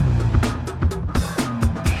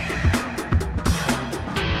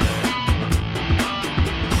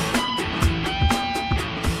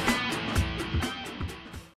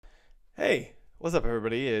What's up,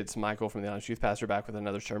 everybody? It's Michael from the Honest Youth Pastor back with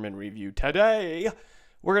another sermon review. Today,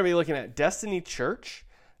 we're going to be looking at Destiny Church.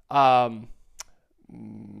 Stephen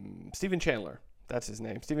Chandler, that's his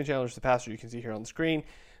name. Stephen Chandler is the pastor you can see here on the screen,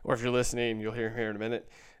 or if you're listening, you'll hear him here in a minute.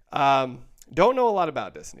 Don't know a lot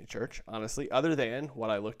about Destiny Church, honestly, other than what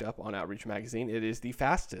I looked up on Outreach Magazine. It is the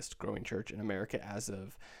fastest growing church in America as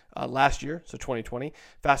of last year, so 2020.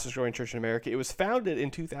 Fastest growing church in America. It was founded in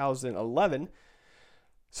 2011.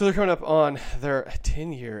 So they're coming up on their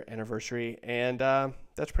 10-year anniversary, and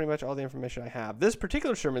that's pretty much all the information I have. This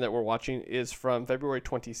particular sermon that we're watching is from February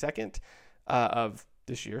 22nd of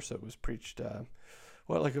this year, so it was preached,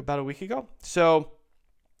 about a week ago. So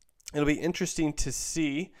it'll be interesting to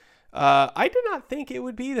see. I did not think it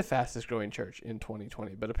would be the fastest growing church in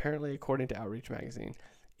 2020, but apparently, according to Outreach Magazine,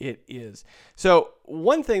 it is. So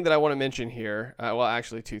one thing that I want to mention here,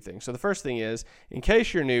 actually two things. So the first thing is, in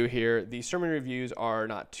case you're new here, the sermon reviews are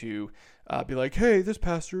not to be like, hey, this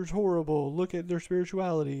pastor is horrible. Look at their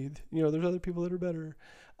spirituality. You know, there's other people that are better.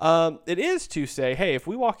 It is to say, hey, if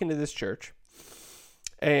we walk into this church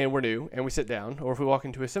and we're new and we sit down, or if we walk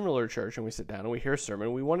into a similar church and we sit down and we hear a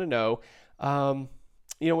sermon, we want to know,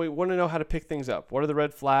 we want to know how to pick things up. What are the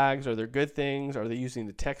red flags? Are there good things? Are they using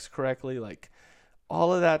the text correctly?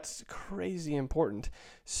 All of that's crazy important.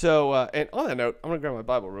 So, and on that note, I'm going to grab my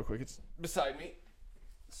Bible real quick. It's beside me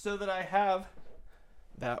so that I have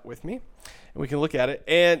that with me and we can look at it.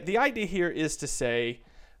 And the idea here is to say,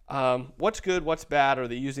 what's good, what's bad? Are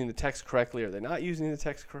they using the text correctly? Are they not using the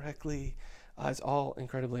text correctly? It's all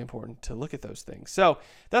incredibly important to look at those things. So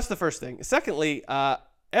that's the first thing. Secondly,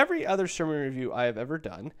 every other sermon review I have ever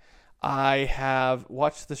done, I have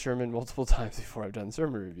watched the sermon multiple times before I've done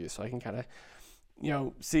sermon review. So I can kind of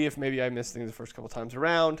see if maybe I missed things the first couple times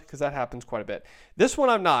around, because that happens quite a bit. This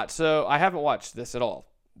one I'm not, so I haven't watched this at all.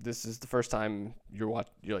 This is the first time you're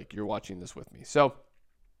watching this with me. So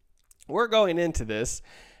we're going into this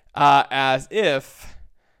as if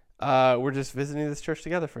we're just visiting this church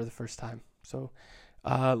together for the first time. So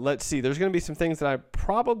let's see. There's going to be some things that I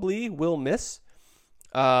probably will miss.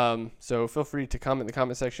 So feel free to comment in the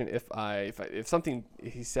comment section if something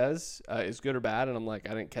he says is good or bad, and I'm like,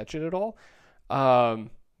 I didn't catch it at all.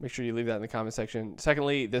 Make sure you leave that in the comment section.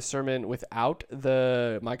 Secondly, this sermon without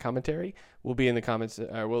my commentary will be in the comments,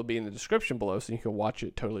 or will be in the description below, so you can watch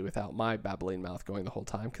it totally without my babbling mouth going the whole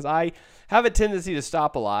time, because I have a tendency to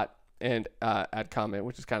stop a lot and add comment,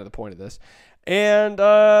 which is kind of the point of this. And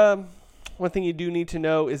one thing you do need to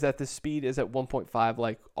know is that the speed is at 1.5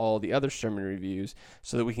 like all the other sermon reviews,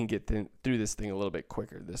 so that we can get through this thing a little bit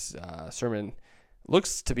quicker. This sermon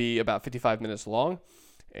looks to be about 55 minutes long,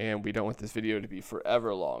 and we don't want this video to be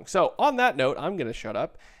forever long. So on that note, I'm going to shut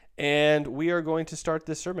up, and we are going to start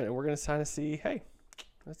this sermon, and we're going to kind of see, hey,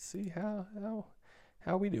 let's see how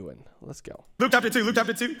we doing. Let's go. Luke chapter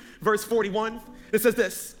 2, verse 41. It says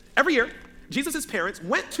this: every year, Jesus' parents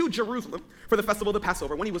went to Jerusalem for the festival of the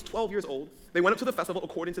Passover. When he was 12 years old, they went up to the festival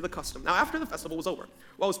according to the custom. Now, after the festival was over,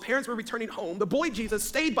 while his parents were returning home, the boy Jesus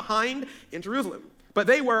stayed behind in Jerusalem, but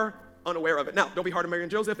they were unaware of it. Now, don't be hard on Mary and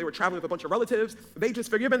Joseph. They were traveling with a bunch of relatives. They just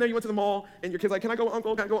figured, you've been there, you went to the mall, and your kid's like, can I go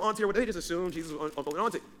uncle, can I go auntie? Or they just assumed Jesus was uncle and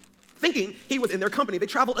auntie. Thinking he was in their company, they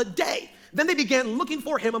traveled a day. Then they began looking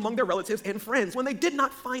for him among their relatives and friends. When they did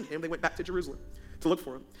not find him, they went back to Jerusalem to look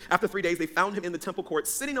for him. After 3 days, they found him in the temple court,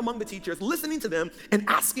 sitting among the teachers, listening to them and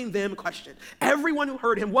asking them questions. Everyone who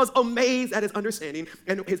heard him was amazed at his understanding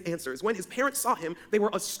and his answers. When his parents saw him, they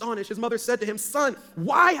were astonished. His mother said to him, "Son,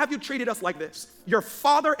 why have you treated us like this? Your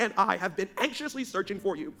father and I have been anxiously searching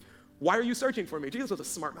for you." "Why are you searching for me?" Jesus was a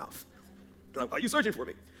smart mouth. "Why are you searching for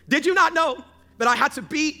me? Did you not know that I had to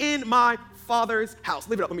be in my Father's house?"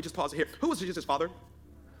 Leave it up. Let me just pause it here. Who was Jesus' father?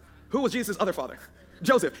 Who was Jesus' other father?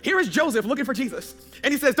 Joseph. Here is Joseph looking for Jesus.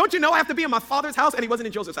 And he says, "Don't you know I have to be in my Father's house?" And he wasn't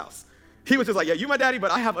in Joseph's house. He was just like, "Yeah, you my daddy, but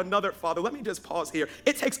I have another father." Let me just pause here.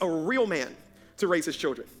 It takes a real man to raise his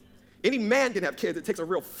children. Any man can have kids. It takes a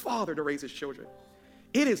real father to raise his children.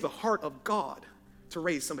 It is the heart of God to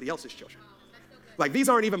raise somebody else's children. Like, these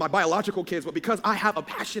aren't even my biological kids, but because I have a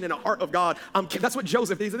passion and a heart of God, that's what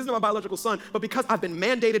Joseph did. He said, "This is my biological son, but because I've been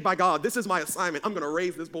mandated by God, this is my assignment. I'm going to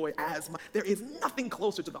raise this boy as my..." There is nothing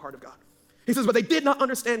closer to the heart of God. He says, but they did not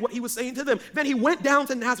understand what he was saying to them. Then he went down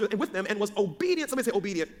to Nazareth with them and was obedient. Somebody say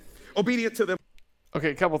obedient. Obedient to them. Okay,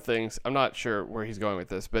 a couple things. I'm not sure where he's going with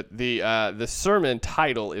this, but the sermon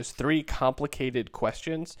title is 3 Complicated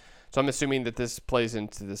Questions. So I'm assuming that this plays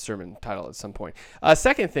into the sermon title at some point.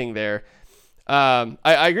 Second thing there,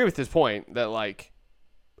 I agree with this point that, like,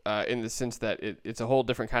 in the sense that it's a whole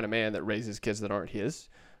different kind of man that raises kids that aren't his.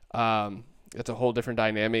 It's a whole different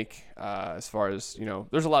dynamic as far as,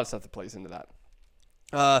 there's a lot of stuff that plays into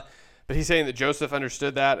that. But he's saying that Joseph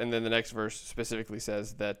understood that, and then the next verse specifically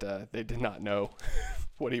says that they did not know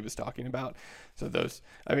what he was talking about. So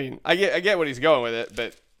I get what he's going with it,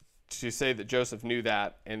 but to say that Joseph knew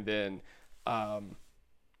that, and then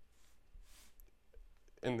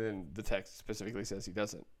the text specifically says he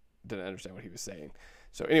didn't understand what he was saying.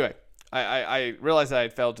 So anyway, I realized that I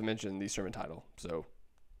had failed to mention the sermon title, so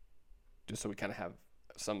just so we kind of have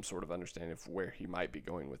some sort of understanding of where he might be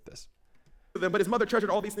going with this. But his mother treasured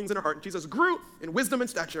all these things in her heart. And Jesus grew in wisdom and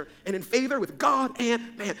stature and in favor with God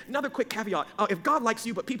and man. Another quick caveat. If God likes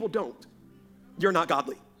you, but people don't, you're not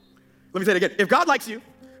godly. Let me say it again. If God likes you,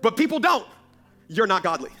 but people don't, you're not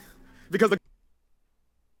godly. Because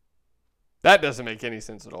that doesn't make any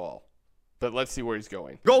sense at all. But let's see where he's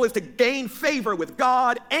going. The goal is to gain favor with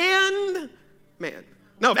God and man.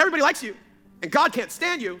 Now, if everybody likes you and God can't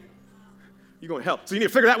stand you, you're going to hell. So you need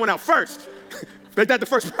to figure that one out first. Make that the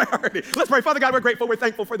first priority. Let's pray. Father God, we're grateful. We're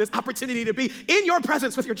thankful for this opportunity to be in your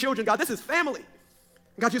presence with your children. God, this is family.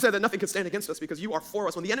 God, you said that nothing can stand against us because you are for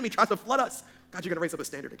us. When the enemy tries to flood us, God, you're going to raise up a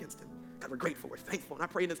standard against him. God, we're grateful. We're thankful. And I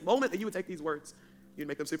pray in this moment that you would take these words, you'd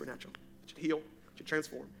make them supernatural. That you'd heal, that you'd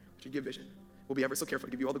transform, that you'd give vision. We'll be ever so careful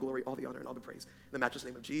to give you all the glory, all the honor, and all the praise. In the matchless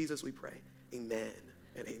name of Jesus, we pray. Amen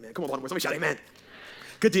and amen. Come on, Baltimore. Somebody shout amen.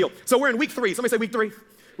 Good deal. So we're in week 3. Somebody say week 3.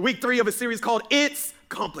 Week 3 of a series called It's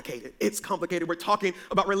Complicated. It's complicated. We're talking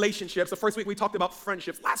about relationships. The first week we talked about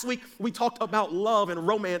friendships. Last week we talked about love and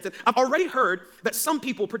romance. And I've already heard that some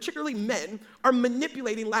people, particularly men, are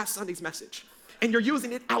manipulating last Sunday's message. And you're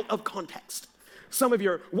using it out of context. Some of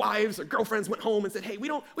your wives or girlfriends went home and said, hey, we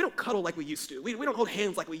don't cuddle like we used to. We don't hold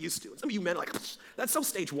hands like we used to. And some of you men are like, that's so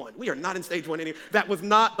stage 1. We are not in stage 1 anymore. That was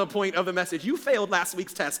not the point of the message. You failed last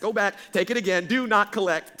week's test. Go back, take it again. Do not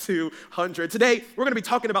collect 200. Today, we're going to be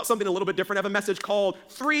talking about something a little bit different. I have a message called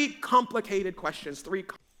 3 Complicated Questions.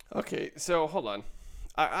 Okay, so hold on.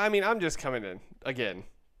 I mean, I'm just coming in again.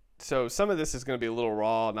 So some of this is going to be a little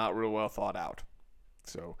raw, not real well thought out.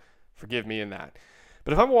 So forgive me in that.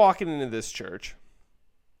 But if I'm walking into this church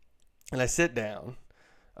and I sit down,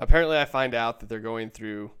 apparently I find out that they're going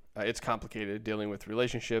through, it's complicated, dealing with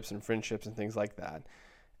relationships and friendships and things like that.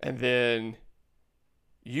 And then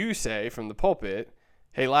you say from the pulpit,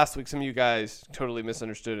 hey, last week some of you guys totally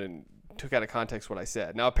misunderstood and took out of context what I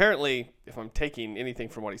said. Now, apparently, if I'm taking anything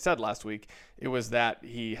from what he said last week, it was that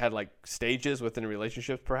he had like stages within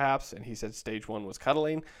relationships perhaps, and he said stage 1 was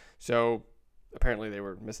cuddling. So apparently they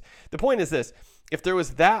were The point is this. If there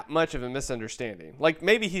was that much of a misunderstanding, like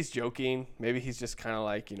maybe he's joking, maybe he's just kind of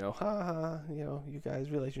like, you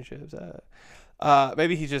guys relationships,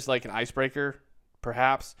 maybe he's just like an icebreaker,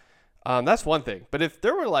 perhaps. That's one thing. But if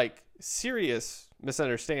there were like serious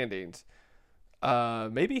misunderstandings,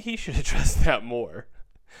 maybe he should address that more.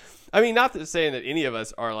 I mean, not that saying that any of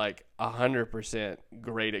us are like 100%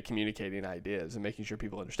 great at communicating ideas and making sure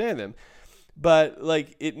people understand them, but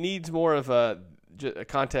like it needs more of a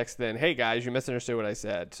context than, hey guys, you misunderstood what I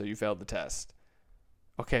said, so you failed the test.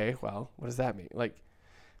 Okay, well, what does that mean? Like,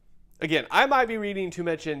 again, I might be reading too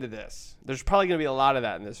much into this. There's probably going to be a lot of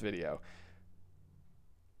that in this video.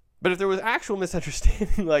 But if there was actual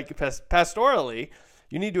misunderstanding, like pastorally,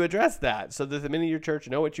 you need to address that so that the men in your church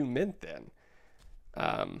know what you meant then.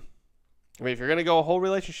 I mean, if you're going to go a whole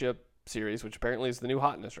relationship series, which apparently is the new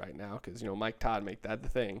hotness right now, because, Mike Todd made that the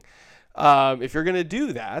thing. If you're going to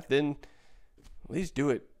do that, then at least do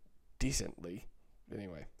it decently.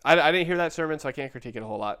 Anyway, I didn't hear that sermon, so I can't critique it a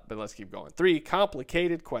whole lot, but let's keep going. 3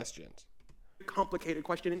 complicated questions. Complicated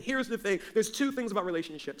question. And here's the thing. There's 2 things about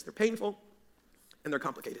relationships. They're painful and they're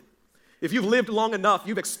complicated. If you've lived long enough,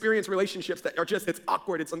 you've experienced relationships that are just, it's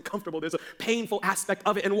awkward, it's uncomfortable, there's a painful aspect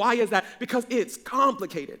of it. And why is that? Because it's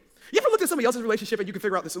complicated. You ever look at somebody else's relationship and you can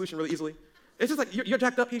figure out the solution really easily? It's just like, you're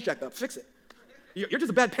jacked up, he's jacked up, fix it. You're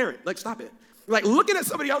just a bad parent, like stop it. Like looking at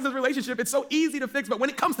somebody else's relationship, it's so easy to fix, but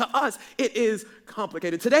when it comes to us, it is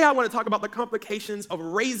complicated. Today, I want to talk about the complications of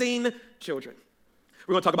raising children.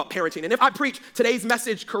 We're going to talk about parenting. And if I preach today's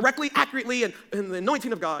message correctly, accurately, and in the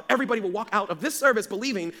anointing of God, everybody will walk out of this service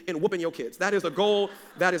believing in whooping your kids. That is a goal.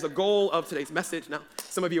 That is a goal of today's message. Now,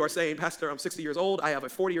 some of you are saying, Pastor, I'm 60 years old. I have a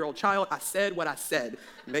 40-year-old child. I said what I said.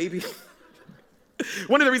 Maybe.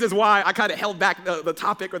 One of the reasons why I kind of held back the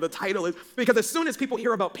topic or the title is because as soon as people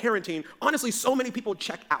hear about parenting, honestly, so many people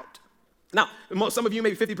check out. Now, some of you,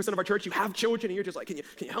 maybe 50% of our church, you have children and you're just like, can you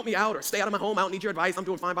help me out or stay out of my home? I don't need your advice. I'm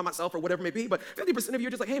doing fine by myself or whatever it may be. But 50% of you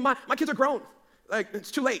are just like, hey, my kids are grown. Like,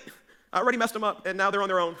 it's too late. I already messed them up and now they're on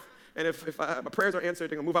their own. And if my prayers are answered,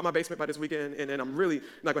 they're going to move out my basement by this weekend, and then I'm really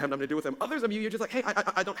not going to have nothing to do with them. Others of you, you're just like, hey,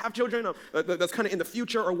 I don't have children. That's kind of in the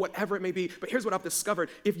future or whatever it may be. But here's what I've discovered.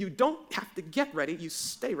 If you don't have to get ready, you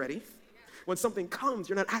stay ready. When something comes,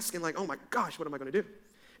 you're not asking like, oh my gosh, what am I going to do?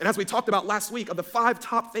 And as we talked about last week, of the 5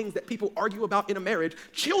 top things that people argue about in a marriage,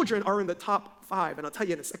 children are in the top 5. And I'll tell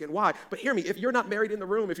you in a second why. But hear me, if you're not married in the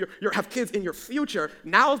room, if you have kids in your future,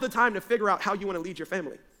 now's the time to figure out how you want to lead your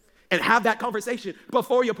family. And have that conversation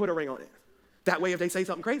before you put a ring on it. That way, if they say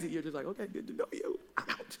something crazy, you're just like, okay, good to know you. I'm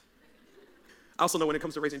out. I also know when it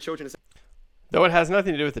comes to raising children, though it has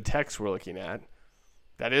nothing to do with the text we're looking at,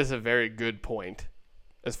 that is a very good point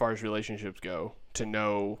as far as relationships go, to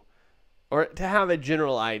know or to have a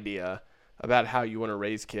general idea about how you want to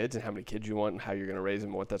raise kids and how many kids you want and how you're going to raise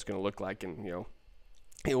them and what that's going to look like. And,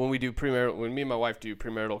 when me and my wife do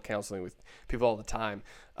premarital counseling with people all the time,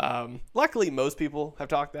 luckily most people have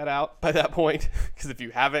talked that out by that point, because if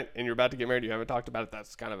you haven't and you're about to get married, you haven't talked about it,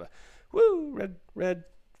 that's kind of a red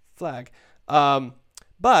flag.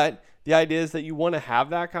 But the idea is that you want to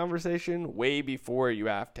have that conversation way before you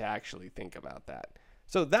have to actually think about that.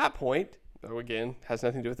 So that point, though again, has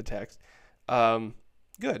nothing to do with the text.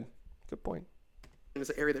 Good point. It's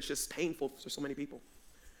an area that's just painful for so many people.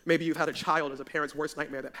 Maybe you've had a child as a parent's worst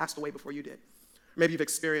nightmare that passed away before you did. Maybe you've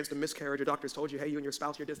experienced a miscarriage. Your doctors told you, hey, you and your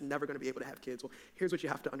spouse, you're just never going to be able to have kids. Well, here's what you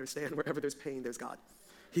have to understand. Wherever there's pain, there's God.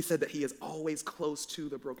 He said that he is always close to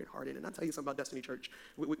the brokenhearted. And I'll tell you something about Destiny Church.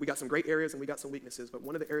 We got some great areas and we got some weaknesses, but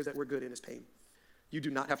one of the areas that we're good in is pain. You do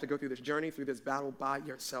not have to go through this journey, through this battle by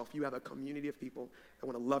yourself. You have a community of people that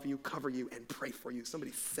want to love you, cover you, and pray for you.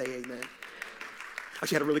 Somebody say amen. I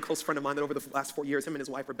actually had a really close friend of mine that over the last 4 years, him and his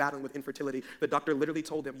wife were battling with infertility. The doctor literally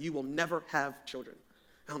told them, you will never have children.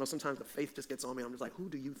 I don't know, sometimes the faith just gets on me. I'm just like, who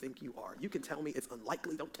do you think you are? You can tell me it's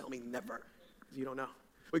unlikely. Don't tell me never, because you don't know.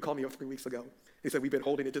 He called me up 3 weeks ago. He said, we've been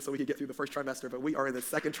holding it just so we could get through the first trimester, but we are in the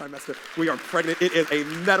second trimester. We are pregnant. It is a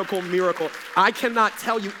medical miracle. I cannot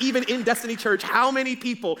tell you, even in Destiny Church, how many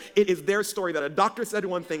people it is their story that a doctor said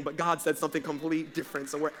one thing, but God said something completely different.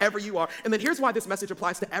 So wherever you are, and then here's why this message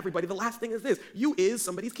applies to everybody. The last thing is this: you is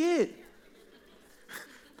somebody's kid.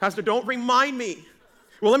 Pastor, don't remind me.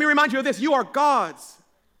 Well, let me remind you of this. You are God's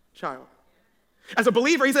child. As a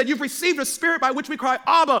believer, he said, you've received a spirit by which we cry,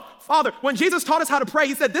 Abba, Father. When Jesus taught us how to pray,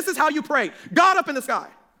 he said, this is how you pray. God up in the sky.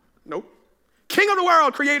 Nope. King of the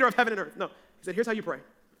world, creator of heaven and earth. No. He said, here's how you pray.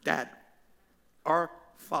 Dad, our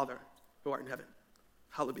Father who art in heaven,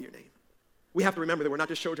 hallowed be your name. We have to remember that we're not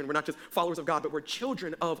just children, we're not just followers of God, but we're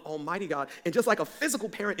children of Almighty God. And just like a physical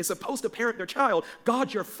parent is supposed to parent their child,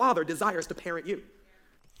 God, your Father, desires to parent you.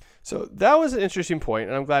 So that was an interesting point,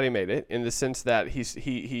 and I'm glad he made it, in the sense that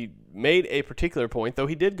he made a particular point, though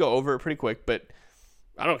he did go over it pretty quick, but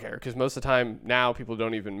I don't care, because most of the time now people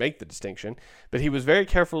don't even make the distinction. But he was very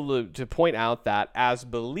careful to point out that as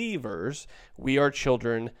believers, we are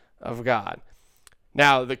children of God.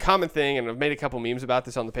 Now, the common thing, and I've made a couple memes about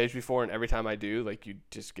this on the page before, and every time I do, like, you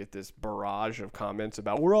just get this barrage of comments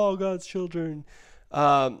about, we're all God's children.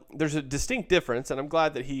 There's a distinct difference, and I'm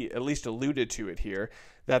glad that he at least alluded to it here,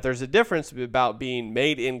 that there's a difference about being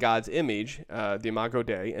made in God's image, the Imago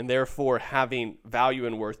Dei, and therefore having value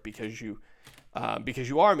and worth because you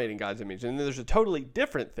are made in God's image. And then there's a totally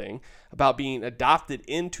different thing about being adopted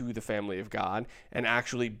into the family of God and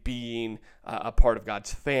actually being a part of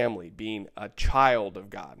God's family, being a child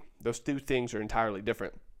of God. Those two things are entirely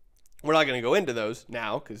different. We're not going to go into those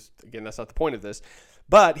now because, again, that's not the point of this.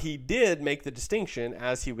 But he did make the distinction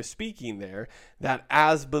as he was speaking there that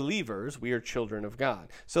as believers, we are children of God.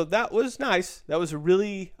 So that was nice. That was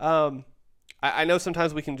really, I know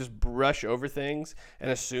sometimes we can just brush over things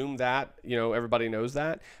and assume that, everybody knows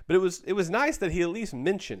that. But it was nice that he at least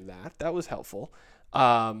mentioned that. That was helpful.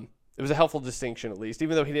 It was a helpful distinction, at least.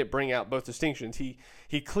 Even though he didn't bring out both distinctions,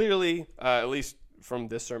 he clearly, at least from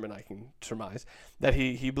this sermon I can surmise, that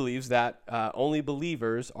he believes that only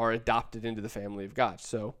believers are adopted into the family of God.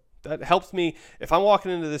 So that helps me, if I'm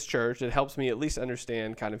walking into this church, it helps me at least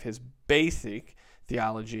understand kind of his basic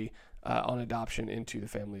theology on adoption into the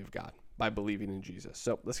family of God by believing in Jesus.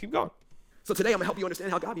 So let's keep going. So today I'm going to help you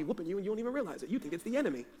understand how God be whooping you and you don't even realize it. You think it's the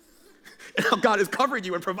enemy. And how God is covering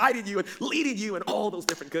you and providing you and leading you and all those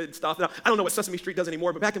different good stuff. Now, I don't know what Sesame Street does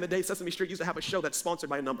anymore, but back in the day, Sesame Street used to have a show that's sponsored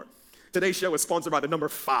by a number. Today's show is sponsored by the number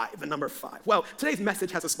 5, the number 5. Well, today's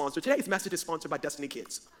message has a sponsor. Today's message is sponsored by Destiny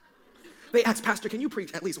Kids. They asked, Pastor, can you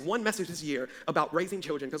preach at least one message this year about raising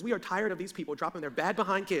children? Because we are tired of these people dropping their bad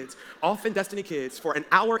behind kids off in Destiny Kids for an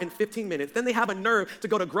hour and 15 minutes. Then they have a nerve to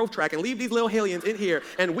go to Growth Track and leave these little aliens in here,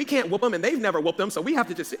 and we can't whoop them, and they've never whooped them, so we have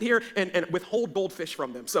to just sit here and withhold goldfish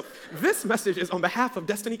from them. So this message is on behalf of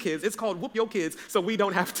Destiny Kids. It's called Whoop Your Kids, so we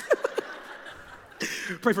don't have to.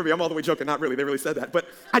 Pray for me. I'm all the way joking. Not really. They really said that. But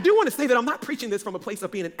I do want to say that I'm not preaching this from a place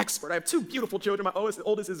of being an expert. I have 2 beautiful children. My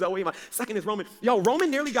oldest is Zoe. My second is Roman. Y'all,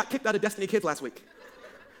 Roman nearly got kicked out of Destiny Kids last week.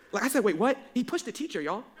 Like I said, wait, what? He pushed the teacher,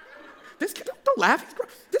 y'all. This kid, don't laugh.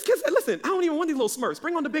 This kid said, listen, I don't even want these little Smurfs.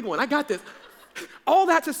 Bring on the big one. I got this. All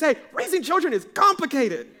that to say, raising children is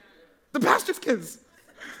complicated. The pastor's kids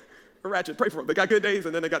are ratchet. Pray for them. They got good days,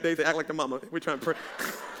 and then they got days they act like the mama. We're trying to pray.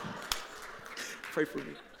 Pray for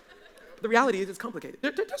me. The reality is it's complicated.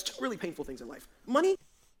 There's two really painful things in life. Money.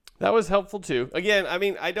 That was helpful too. Again, I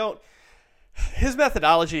mean, his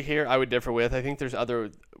methodology here I would differ with. I think there's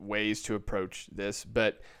other ways to approach this,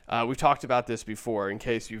 but we've talked about this before in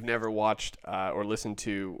case you've never watched or listened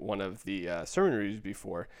to one of the sermon reviews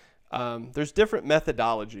before. There's different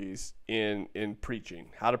methodologies in preaching,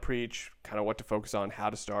 how to preach, kind of what to focus on,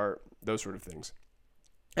 how to start, those sort of things.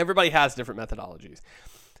 Everybody has different methodologies.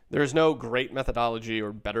 There's no great methodology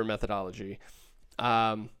or better methodology.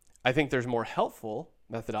 I think there's more helpful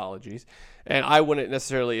methodologies, and I wouldn't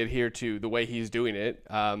necessarily adhere to the way he's doing it.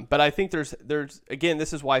 But I think there's again,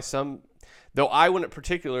 this is why though I wouldn't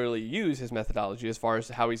particularly use his methodology as far as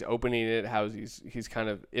how he's opening it, how he's kind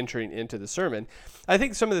of entering into the sermon. I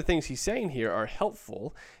think some of the things he's saying here are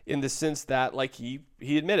helpful in the sense that, like he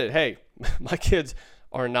admitted, hey, my kids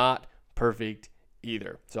are not perfect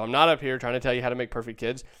either. So I'm not up here trying to tell you how to make perfect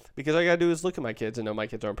kids, because all I got to do is look at my kids and know my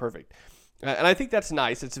kids aren't perfect. And I think that's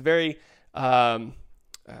nice. It's a very kind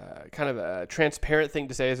of a transparent thing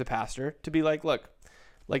to say as a pastor, to be like, look,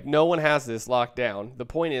 like no one has this locked down. The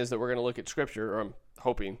point is that we're going to look at Scripture, or I'm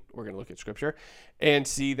hoping we're going to look at Scripture and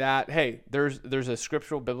see that, hey, there's a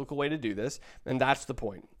scriptural biblical way to do this, and that's the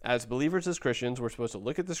point. As believers, as Christians, we're supposed to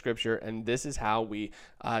look at the Scripture, and this is how we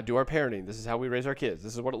do our parenting. This is how we raise our kids.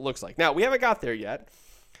 This is what it looks like. Now, we haven't got there yet.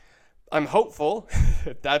 I'm hopeful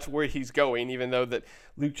that that's where he's going, even though that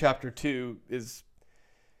Luke chapter 2 is,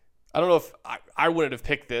 I don't know if I wouldn't have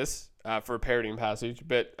picked this for a parenting passage,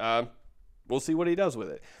 but we'll see what he does with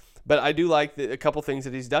it. But I do like a couple things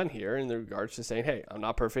that he's done here in regards to saying, hey, I'm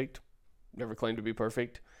not perfect. Never claimed to be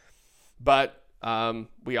perfect. But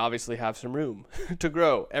we obviously have some room to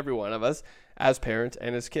grow, every one of us, as parents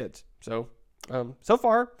and as kids. So, so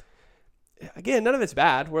far, again, none of it's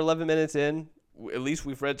bad. We're 11 minutes in. At least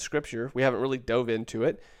we've read Scripture. We haven't really dove into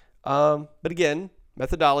it. But again,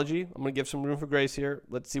 methodology, I'm going to give some room for grace here.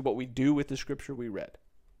 Let's see what we do with the Scripture we read.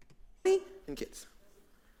 And kids.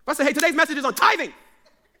 If I say, hey, today's message is on tithing.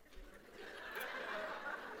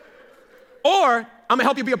 Or I'm going to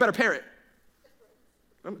help you be a better parent.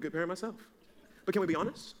 I'm a good parent myself. But can we be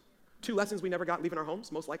honest? 2 lessons we never got leaving our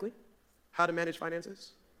homes, most likely. How to manage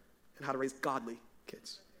finances and how to raise godly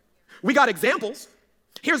kids. We got examples.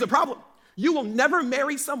 Here's the problem. You will never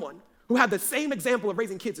marry someone who had the same example of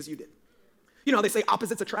raising kids as you did. You know how they say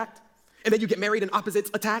opposites attract? And then you get married and opposites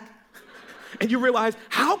attack? And you realize,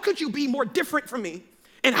 how could you be more different from me?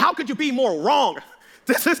 And how could you be more wrong?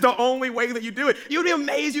 This is the only way that you do it. You'd be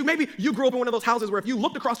amazed. Maybe you grew up in one of those houses where if you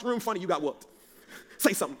looked across the room funny, you got whooped.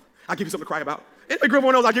 Say something. I'll give you something to cry about. If you grew up in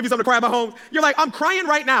one of those, I'll give you something to cry about homes. You're like, I'm crying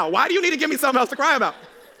right now. Why do you need to give me something else to cry about?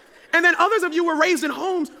 And then others of you were raised in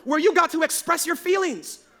homes where you got to express your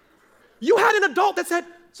feelings. You had an adult that said,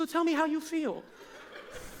 so tell me how you feel.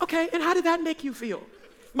 Okay, and how did that make you feel?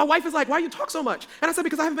 My wife is like, why do you talk so much? And I said,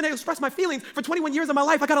 because I haven't been able to express my feelings for 21 years of my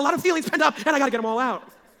life. I got a lot of feelings pent up, and I got to get them all out.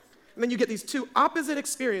 And then you get these 2 opposite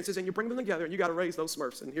experiences, and you bring them together, and you got to raise those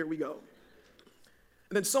Smurfs, and here we go.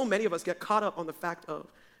 And then so many of us get caught up on the fact of,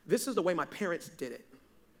 this is the way my parents did it.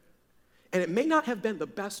 And it may not have been the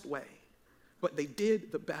best way, but they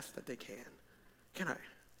did the best that they can. Can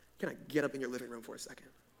I get up in your living room for a second?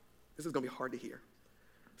 This is going to be hard to hear.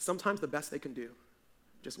 Sometimes the best they can do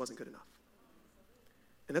just wasn't good enough.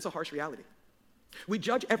 And that's a harsh reality. We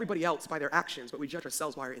judge everybody else by their actions, but we judge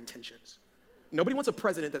ourselves by our intentions. Nobody wants a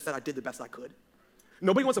president that said, I did the best I could.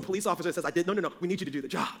 Nobody wants a police officer that says, no, we need you to do the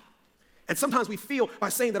job. And sometimes we feel by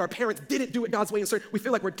saying that our parents didn't do it God's way, and we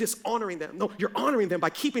feel like we're dishonoring them. No, you're honoring them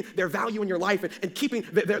by keeping their value in your life and keeping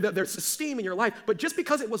their esteem in your life. But just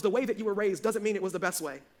because it was the way that you were raised doesn't mean it was the best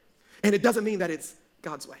way. And it doesn't mean that it's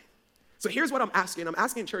God's way. So here's what I'm asking. I'm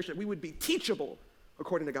asking church that we would be teachable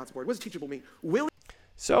according to God's word. What does teachable mean?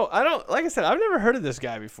 So like I said, I've never heard of this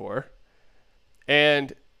guy before.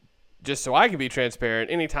 And just so I can be transparent,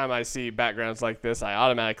 anytime I see backgrounds like this, I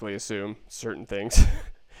automatically assume certain things.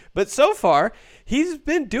 But so far, he's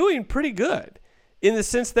been doing pretty good in the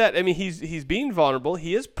sense that, I mean, he's being vulnerable.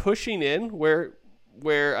 He is pushing in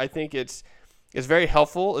where I think it's very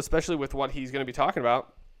helpful, especially with what he's going to be talking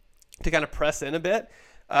about, to kind of press in a bit.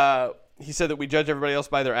 He said that we judge everybody else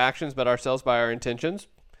by their actions, but ourselves by our intentions.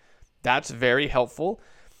 That's very helpful.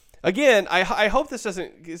 Again, I hope this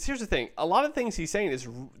doesn't, because here's the thing. A lot of things he's saying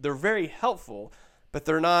they're very helpful, but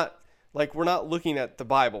they're not, like, we're not looking at the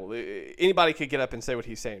Bible. Anybody could get up and say what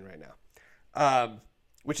he's saying right now.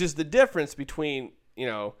 which is the difference between,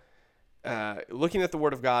 looking at the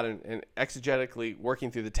Word of God and exegetically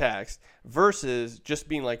working through the text versus just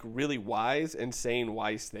being like really wise and saying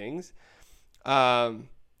wise things.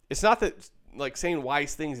 It's not that like saying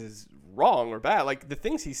wise things is wrong or bad. Like the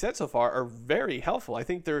things he said so far are very helpful. I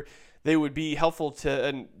think they would be helpful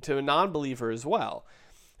to a non-believer as well.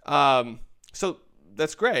 So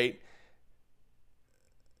that's great.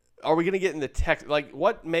 Are we going to get in the text? Like,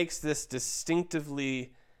 what makes this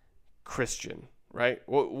distinctively Christian, right?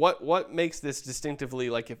 What makes this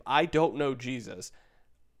distinctively, like, if I don't know Jesus,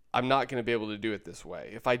 I'm not going to be able to do it this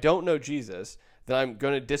way. If I don't know Jesus, then I'm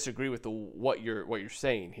going to disagree with what you're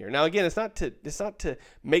saying here. Now, again, it's not to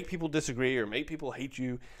make people disagree or make people hate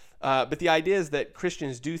you, but the idea is that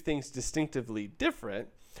Christians do things distinctively different,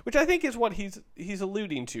 which I think is what he's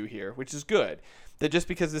alluding to here, which is good. That just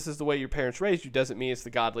because this is the way your parents raised you doesn't mean it's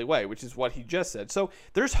the godly way, which is what he just said. So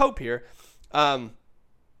there's hope here.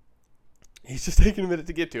 He's just taking a minute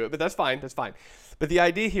to get to it, but that's fine. That's fine. But the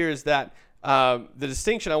idea here is that the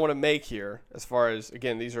distinction I want to make here, as far as,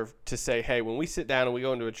 again, these are to say, hey, when we sit down and we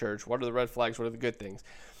go into a church, what are the red flags? What are the good things?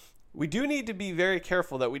 We do need to be very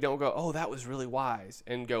careful that we don't go, oh, that was really wise,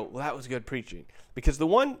 and go, well, that was good preaching. Because the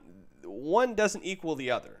one doesn't equal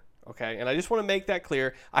the other. Okay, and I just want to make that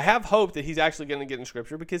clear. I have hope that he's actually going to get in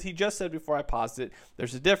Scripture because he just said before I paused it,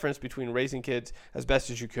 there's a difference between raising kids as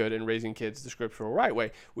best as you could and raising kids the scriptural right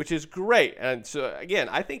way, which is great. And so, again,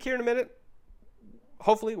 I think here in a minute,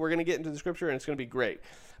 hopefully we're going to get into the Scripture and it's going to be great.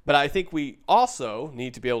 But I think we also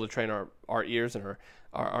need to be able to train our ears and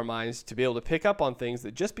our minds to be able to pick up on things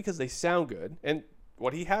that just because they sound good, and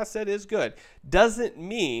what he has said is good, doesn't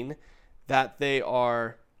mean that they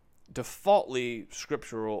are defaultly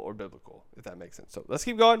scriptural or biblical, if that makes sense. So let's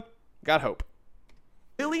keep going. Got hope.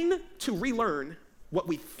 Willing to relearn what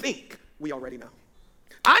we think we already know.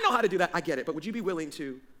 I know how to do that. I get it. But would you be willing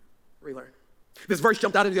to relearn? This verse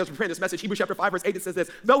jumped out at me as we praying this message. Hebrews chapter 5, verse 8, it says this: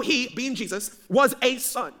 though he, being Jesus, was a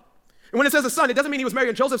son. And when it says a son, it doesn't mean he was Mary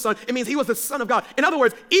and Joseph's son. It means he was the Son of God. In other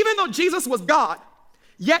words, even though Jesus was God,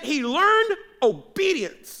 yet he learned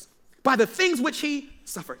obedience by the things which he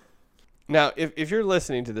suffered. Now, if you're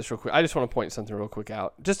listening to this real quick, I just want to point something real quick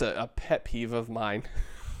out. Just a pet peeve of mine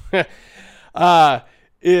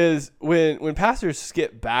is when pastors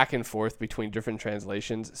skip back and forth between different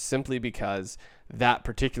translations simply because that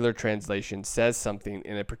particular translation says something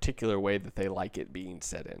in a particular way that they like it being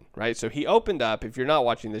said in, right? So he opened up, if you're not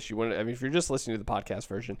watching this, if you're just listening to the podcast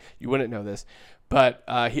version, you wouldn't know this, but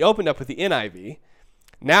he opened up with the NIV.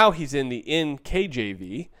 Now he's in the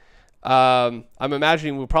NKJV. I'm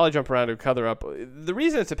imagining we'll probably jump around and color up. The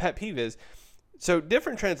reason it's a pet peeve is, so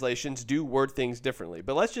different translations do word things differently,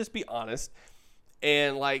 but let's just be honest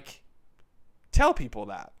and tell people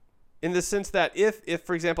that, in the sense that if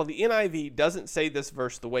for example, the NIV doesn't say this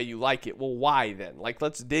verse the way you like it, well, why then?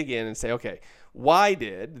 Let's dig in and say, okay, why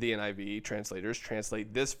did the NIV translators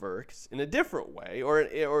translate this verse in a different way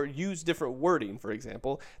or use different wording, for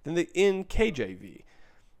example, than the NKJV?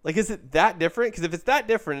 Is it that different? Because if it's that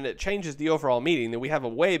different and it changes the overall meaning, then we have a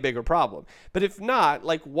way bigger problem. But if not,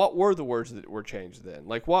 what were the words that were changed then?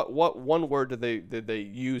 What one word did they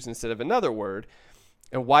use instead of another word,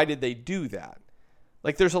 and why did they do that?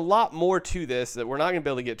 There's a lot more to this that we're not going to be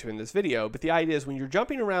able to get to in this video, but the idea is when you're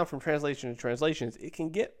jumping around from translation to translations, it can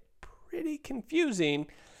get pretty confusing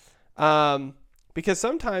because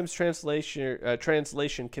sometimes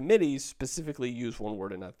translation committees specifically use one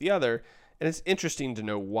word and not the other. And it's interesting to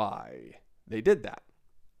know why they did that.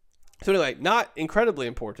 So anyway, not incredibly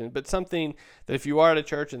important, but something that if you are at a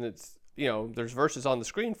church and it's, there's verses on the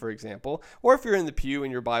screen, for example, or if you're in the pew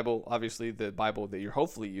and your Bible, obviously the Bible that you're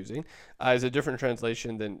hopefully using is a different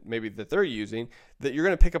translation than maybe that they're using, that you're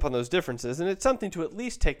going to pick up on those differences. And it's something to at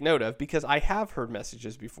least take note of, because I have heard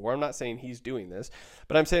messages before. I'm not saying he's doing this,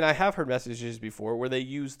 but I'm saying I have heard messages before where they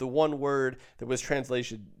use the one word that was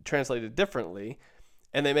translated differently,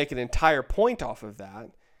 and they make an entire point off of that,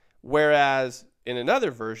 whereas in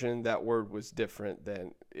another version, that word was different.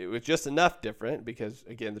 Then it was just enough different because,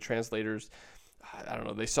 again, the translators, I don't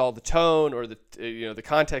know, they saw the tone or the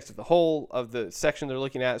context of the whole of the section they're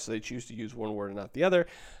looking at, so they choose to use one word and not the other.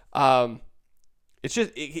 It's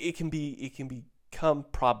just it can become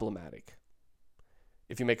problematic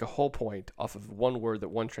if you make a whole point off of one word that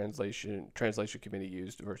one translation committee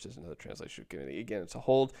used versus another translation committee. Again, it's a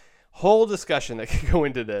whole discussion that can go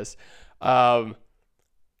into this.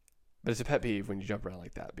 But it's a pet peeve when you jump around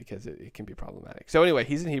like that because it can be problematic. So anyway,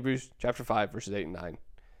 he's in Hebrews chapter 5, verses 8 and 9.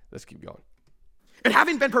 Let's keep going. And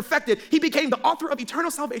having been perfected, he became the author of eternal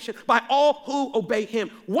salvation by all who obey him.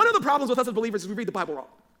 One of the problems with us as believers is we read the Bible wrong.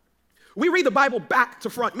 We read the Bible back to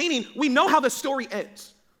front, meaning we know how the story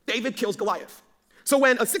ends. David kills Goliath. So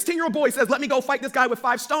when a 16-year-old boy says, let me go fight this guy with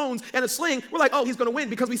 5 stones and a sling, we're like, oh, he's going to win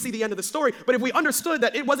because we see the end of the story. But if we understood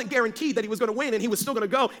that it wasn't guaranteed that he was going to win and he was still going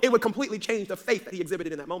to go, it would completely change the faith that he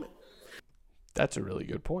exhibited in that moment. That's a really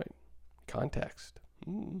good point. Context.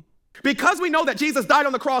 Because we know that Jesus died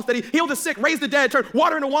on the cross, that he healed the sick, raised the dead, turned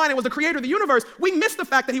water into wine, and was the creator of the universe, we miss the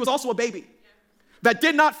fact that he was also a baby that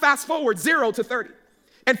did not fast forward 0 to 30.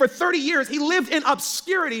 And for 30 years, he lived in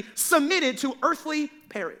obscurity, submitted to earthly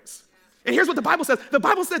parents. And here's what the Bible says. The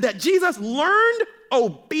Bible said that Jesus learned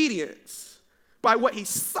obedience by what he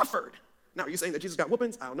suffered. Now, are you saying that Jesus got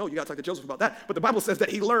whoopings? I don't know. You got to talk to Joseph about that. But the Bible says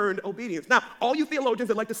that he learned obedience. Now, all you theologians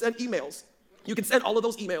that like to send emails, you can send all of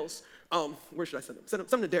those emails. Where should I send them? Send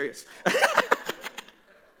them to Darius.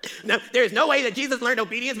 No, there's no way that Jesus learned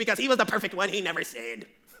obedience because he was the perfect one. He never sinned.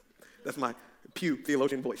 That's my Pew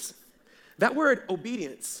theologian voice. That word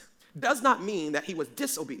obedience does not mean that he was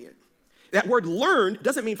disobedient. That word learned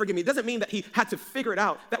doesn't mean, forgive me, doesn't mean that he had to figure it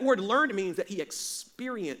out. That word learned means that he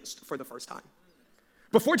experienced for the first time.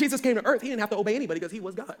 Before Jesus came to earth, he didn't have to obey anybody because he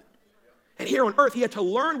was God. And here on earth, he had to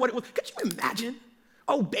learn what it was. Could you imagine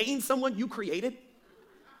obeying someone you created?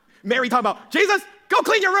 Mary talking about, Jesus, go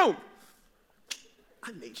clean your room.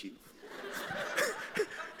 I made you.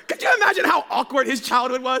 Could you imagine how awkward his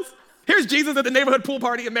childhood was? Here's Jesus at the neighborhood pool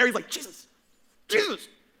party, and Mary's like, Jesus,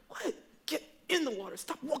 what? Get in the water.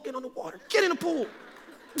 Stop walking on the water. Get in the pool.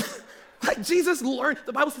 Like Jesus learned.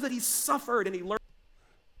 The Bible says that he suffered and he learned.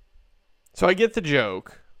 So I get the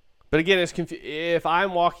joke, but again, it's if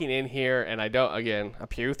I'm walking in here and I don't, again, a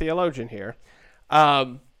Pew theologian here,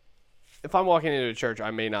 if I'm walking into a church,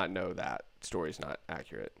 I may not know that story's not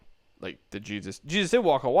accurate. Like Jesus did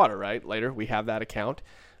walk on water, right? Later, we have that account.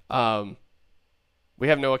 We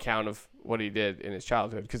have no account of what he did in his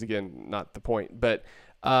childhood because, again, not the point. But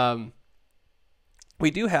we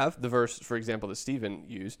do have the verse, for example, that Stephen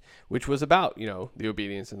used, which was about, the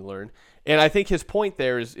obedience and the learn. And I think his point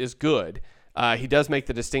there is good. He does make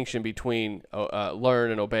the distinction between learn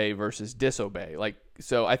and obey versus disobey.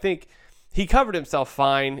 So I think he covered himself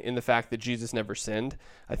fine in the fact that Jesus never sinned.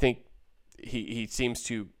 I think he seems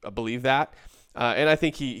to believe that. And I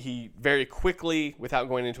think he very quickly, without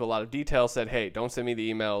going into a lot of detail, said, hey, don't send me the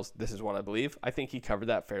emails. This is what I believe. I think he covered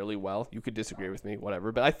that fairly well. You could disagree with me,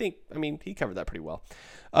 whatever. But he covered that pretty well.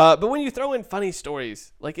 But when you throw in funny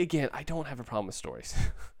stories, again, I don't have a problem with stories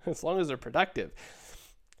as long as they're productive.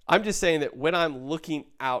 I'm just saying that when I'm looking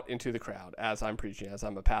out into the crowd as I'm preaching, as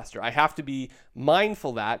I'm a pastor, I have to be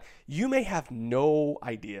mindful that you may have no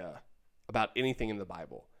idea about anything in the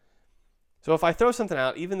Bible. So if I throw something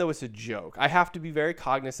out, even though it's a joke, I have to be very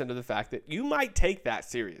cognizant of the fact that you might take that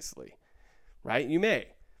seriously, right? You may.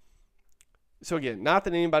 So again, not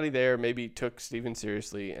that anybody there maybe took Stephen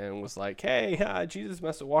seriously and was like, hey, Jesus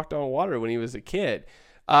must have walked on water when he was a kid.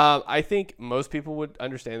 I think most people would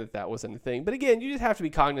understand that wasn't a thing. But again, you just have to be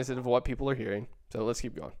cognizant of what people are hearing. So let's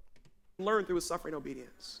keep going. Learn through his suffering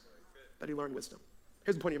obedience that he learned wisdom.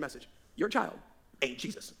 Here's the point of your message. Your child ain't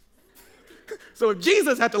Jesus. So if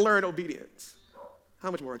Jesus had to learn obedience,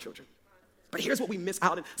 how much more our children? But here's what we miss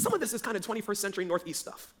out on. Some of this is kind of 21st century Northeast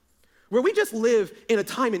stuff, where we just live in a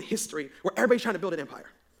time in history where everybody's trying to build an empire.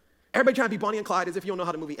 Everybody trying to be Bonnie and Clyde as if you don't know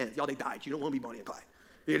how the movie ends. Y'all, they died. You don't want to be Bonnie and Clyde.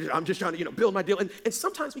 I'm just trying to, build my deal. And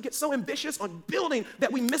sometimes we get so ambitious on building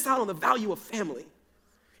that we miss out on the value of family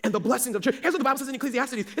and the blessings of church. Here's what the Bible says in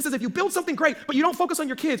Ecclesiastes. It says if you build something great, but you don't focus on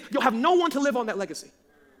your kids, you'll have no one to live on that legacy.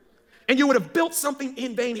 And you would have built something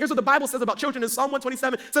in vain. Here's what the Bible says about children in Psalm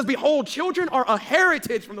 127. It says, behold, children are a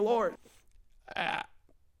heritage from the Lord.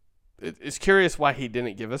 It's curious why he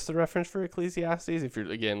didn't give us the reference for Ecclesiastes. If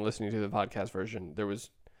you're, again, listening to the podcast version,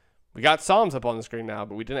 we got Psalms up on the screen now,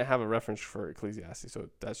 but we didn't have a reference for Ecclesiastes. So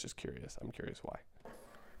that's just curious. I'm curious why.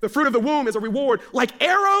 The fruit of the womb is a reward. Like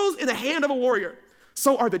arrows in the hand of a warrior,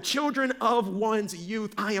 so are the children of one's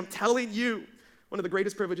youth. I am telling you, one of the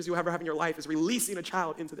greatest privileges you'll ever have in your life is releasing a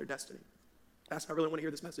child into their destiny. Pastor, I really want to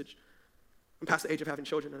hear this message. I'm past the age of having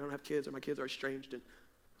children, and I don't have kids, or my kids are estranged, and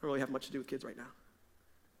I don't really have much to do with kids right now.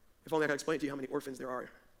 If only I could explain to you how many orphans there are,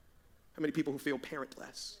 how many people who feel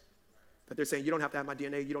parentless, that they're saying, you don't have to have my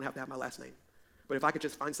DNA, you don't have to have my last name. But if I could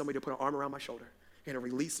just find somebody to put an arm around my shoulder and to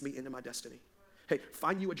release me into my destiny. Hey,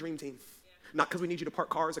 find you a dream team. Not because we need you to park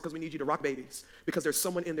cars or because we need you to rock babies. Because there's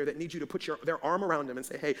someone in there that needs you to put their arm around them and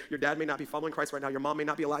say, hey, your dad may not be following Christ right now. Your mom may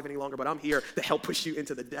not be alive any longer, but I'm here to help push you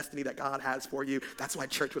into the destiny that God has for you. That's why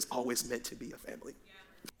church was always meant to be a family.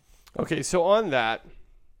 Okay, so on that,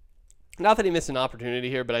 not that he missed an opportunity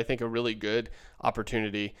here, but I think a really good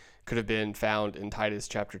opportunity could have been found in Titus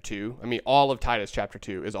chapter 2. All of Titus chapter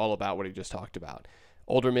 2 is all about what he just talked about.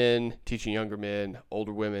 older men teaching younger men,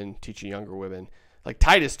 older women teaching younger women. Like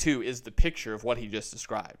Titus 2 is the picture of what he just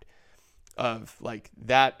described, of like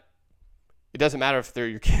that. It doesn't matter if they're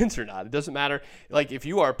your kids or not. It doesn't matter. Like if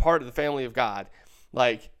you are part of the family of God,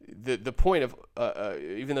 like the point of,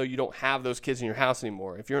 even though you don't have those kids in your house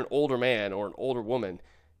anymore, if you're an older man or an older woman,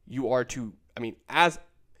 you are to, as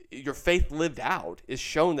your faith lived out is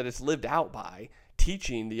shown that it's lived out by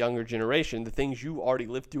teaching the younger generation the things you already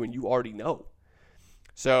lived through and you already know.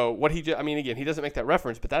 So what he just, again, he doesn't make that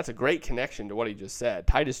reference, but that's a great connection to what he just said.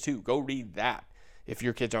 Titus 2, go read that if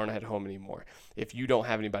your kids aren't at home anymore, if you don't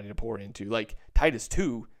have anybody to pour into. Like Titus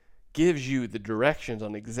 2 gives you the directions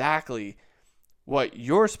on exactly what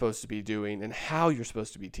you're supposed to be doing and how you're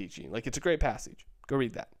supposed to be teaching. Like it's a great passage. Go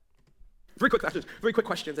read that. Three quick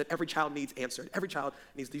questions that every child needs answered. Every child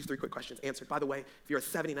needs these 3 quick questions answered. By the way, if you're a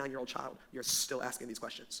 79-year-old child, you're still asking these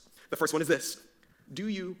questions. The first one is this: do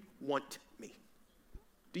you want me?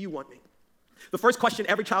 Do you want me? The first question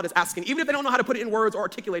every child is asking, even if they don't know how to put it in words or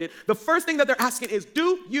articulate it, the first thing that they're asking is,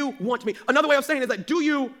 do you want me? Another way of saying it is that, do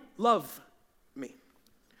you love me?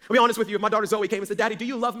 I'll be honest with you, if my daughter Zoe came and said, Daddy, do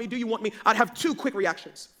you love me? Do you want me? I'd have 2 quick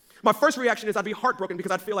reactions. My first reaction is I'd be heartbroken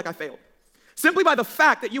because I'd feel like I failed. Simply by the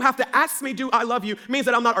fact that you have to ask me, do I love you, means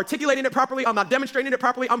that I'm not articulating it properly, I'm not demonstrating it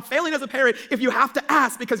properly, I'm failing as a parent if you have to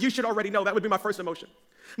ask because you should already know. That would be my first emotion.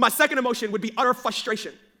 My second emotion would be utter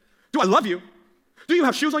frustration. Do I love you? Do you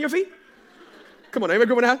have shoes on your feet? Come on, anybody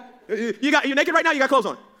go with that? You naked right now? You got clothes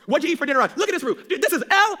on. What'd you eat for dinner? Look at this room. This is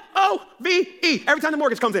L-O-V-E. Every time the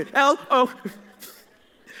mortgage comes in, L-O.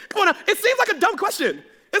 Come on now. It seems like a dumb question.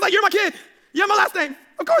 It's like, you're my kid. You're my last name.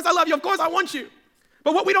 Of course I love you. Of course I want you.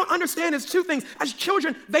 But what we don't understand is 2 things. As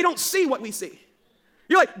children, they don't see what we see.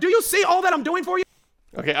 You're like, do you see all that I'm doing for you?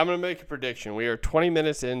 Okay, I'm going to make a prediction. We are 20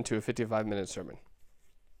 minutes into a 55-minute sermon.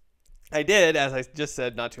 I did, as I just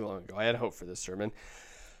said not too long ago, I had hope for this sermon.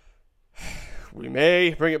 We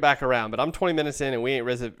may bring it back around, but I'm 20 minutes in and we ain't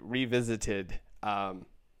revisited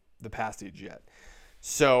the passage yet.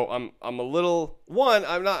 So I'm a little,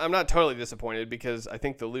 I'm not totally disappointed because I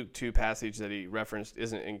think the Luke 2 passage that he referenced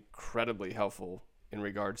isn't incredibly helpful in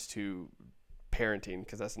regards to parenting,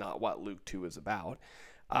 because that's not what Luke 2 is about.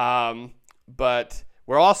 But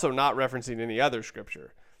we're also not referencing any other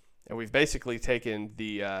scripture. And we've basically taken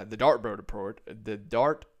the dartboard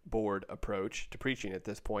approach to preaching at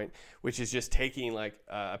this point, which is just taking like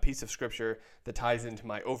a piece of scripture that ties into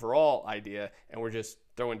my overall idea, and we're just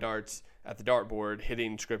throwing darts at the dartboard,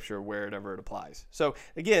 hitting scripture wherever it applies. So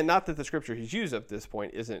again, not that the scripture he's used up this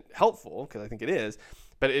point isn't helpful, because I think it is,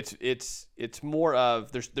 but it's more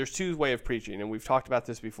of there's 2 ways of preaching, and we've talked about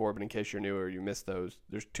this before, but in case you're new or you missed those,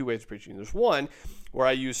 there's 2 ways of preaching. There's one where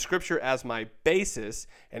I use scripture as my basis,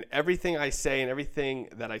 and everything I say and everything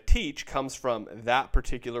that I teach comes from that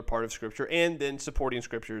particular part of scripture, and then supporting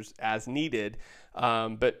scriptures as needed,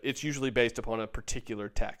 but it's usually based upon a particular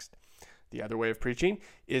text. The other way of preaching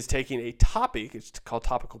is taking a topic, it's called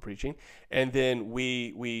topical preaching, and then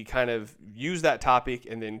we kind of use that topic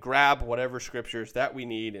and then grab whatever scriptures that we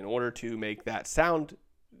need in order to make that sound,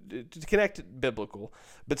 to connect biblical.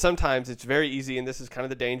 But sometimes it's very easy, and this is kind of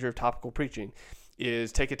the danger of topical preaching,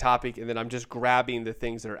 is take a topic and then I'm just grabbing the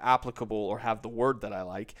things that are applicable or have the word that I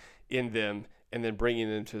like in them and then bringing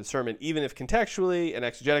them to the sermon. Even if contextually and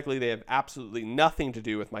exegetically they have absolutely nothing to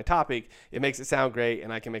do with my topic, it makes it sound great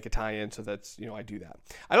and I can make a tie-in, so that's, I do that.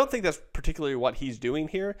 I don't think that's particularly what he's doing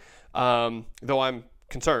here, though I'm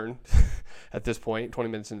concerned at this point, 20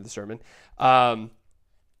 minutes into the sermon.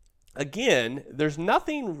 Again, there's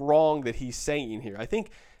nothing wrong that he's saying here. I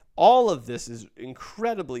think all of this is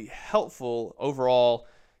incredibly helpful overall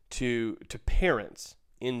to parents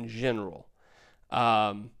in general.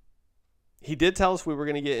 He did tell us we were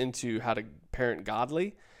going to get into how to parent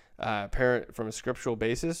godly, parent from a scriptural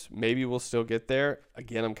basis. Maybe we'll still get there.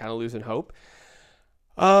 Again, I'm kind of losing hope.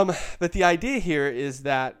 But the idea here is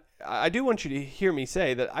that I do want you to hear me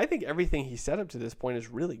say that I think everything he said up to this point is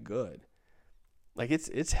really good. Like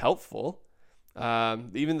it's helpful.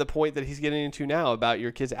 Even the point that he's getting into now about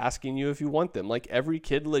your kids asking you if you want them. Like every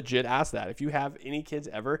kid legit asks that. If you have any kids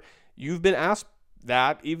ever, you've been asked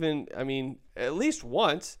that even, at least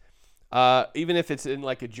once. Even if it's in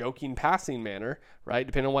like a joking, passing manner, right?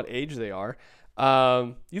 Depending on what age they are,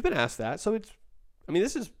 you've been asked that. So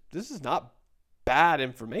this is not bad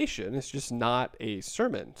information. It's just not a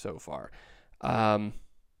sermon so far. I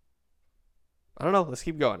don't know. Let's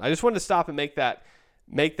keep going. I just wanted to stop and make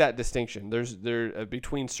that distinction. There's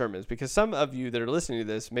between sermons, because some of you that are listening to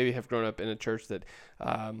this maybe have grown up in a church that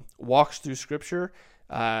walks through scripture,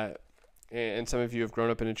 and some of you have grown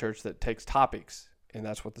up in a church that takes topics. And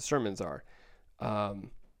that's what the sermons are.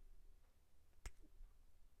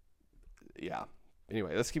 yeah.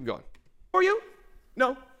 Anyway, let's keep going. For you?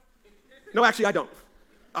 No. No, actually, I don't.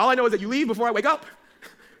 All I know is that you leave before I wake up,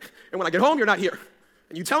 and when I get home, you're not here.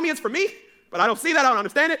 And you tell me it's for me, but I don't see that, I don't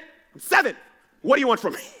understand it. I'm 7. What do you want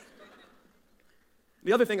from me?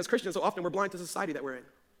 The other thing as Christians, so often we're blind to the society that we're in,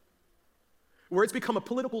 where it's become a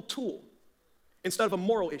political tool instead of a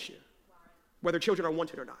moral issue, whether children are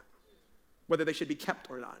wanted or not, whether they should be kept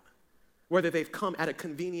or not, whether they've come at a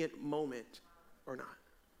convenient moment or not.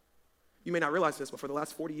 You may not realize this, but for the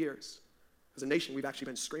last 40 years, as a nation, we've actually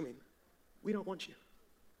been screaming, we don't want you.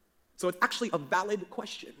 So it's actually a valid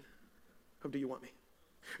question of, do you want me?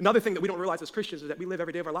 Another thing that we don't realize as Christians is that we live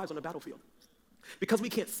every day of our lives on a battlefield. Because we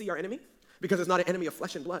can't see our enemy, because it's not an enemy of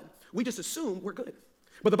flesh and blood, we just assume we're good.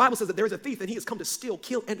 But the Bible says that there is a thief and he has come to steal,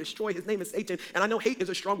 kill, and destroy. His name is Satan. And I know hate is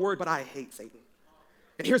a strong word, but I hate Satan.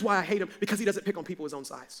 And here's why I hate him, because he doesn't pick on people his own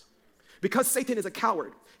size. Because Satan is a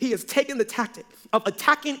coward, he has taken the tactic of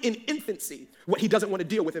attacking in infancy what he doesn't want to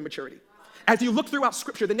deal with in maturity. As you look throughout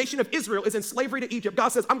Scripture, the nation of Israel is in slavery to Egypt. God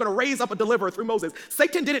says, I'm going to raise up a deliverer through Moses.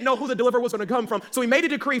 Satan didn't know who the deliverer was going to come from, so he made a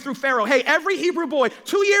decree through Pharaoh, hey, every Hebrew boy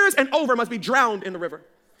 2 years and over must be drowned in the river.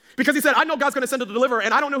 Because he said, I know God's going to send a deliverer,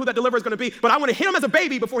 and I don't know who that deliverer is going to be, but I want to hit him as a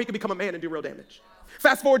baby before he can become a man and do real damage.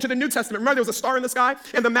 Fast forward to the New Testament. Remember, there was a star in the sky,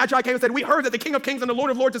 and the Magi came and said, we heard that the King of Kings and the Lord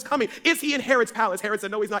of Lords is coming. Is he in Herod's palace? Herod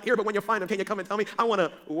said, no, he's not here, but when you find him, can you come and tell me? I want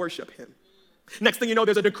to worship him. Next thing you know,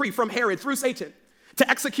 there's a decree from Herod through Satan to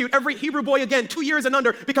execute every Hebrew boy again, 2 years and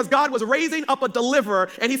under, because God was raising up a deliverer,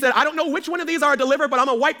 and he said, I don't know which one of these are a deliverer, but I'm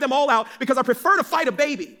going to wipe them all out because I prefer to fight a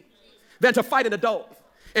baby than to fight an adult.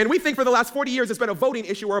 And we think for the last 40 years it's been a voting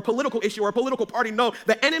issue or a political issue or a political party. No,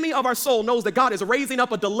 the enemy of our soul knows that God is raising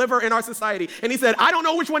up a deliverer in our society. And he said, I don't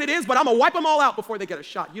know which one it is, but I'm going to wipe them all out before they get a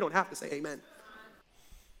shot. You don't have to say amen.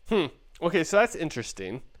 Okay, so that's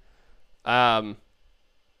interesting.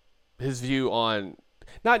 His view on,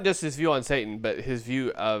 not just his view on Satan, but his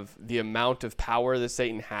view of the amount of power that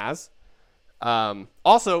Satan has.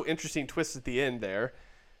 Also, interesting twist at the end there.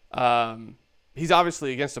 He's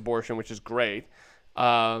obviously against abortion, which is great.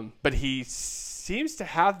 But he seems to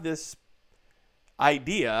have this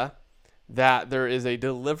idea that there is a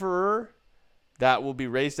deliverer that will be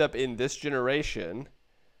raised up in this generation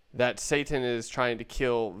that Satan is trying to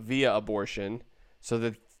kill via abortion so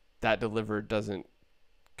that that deliverer doesn't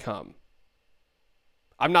come.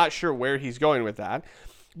 I'm not sure where he's going with that,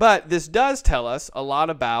 but this does tell us a lot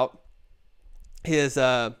about his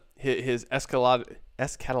eschatological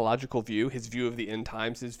view, his view of the end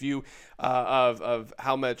times, his view of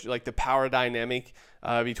how much, like, the power dynamic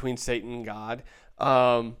between Satan and God.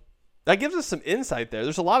 That gives us some insight there.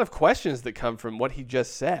 There's a lot of questions that come from what he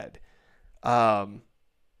just said.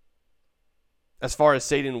 As far as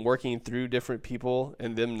Satan working through different people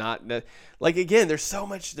and them not, like, again, there's so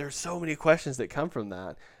many questions that come from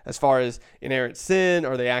that. As far as inerrant sin,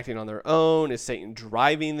 are they acting on their own? Is Satan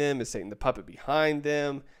driving them? Is Satan the puppet behind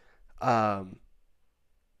them?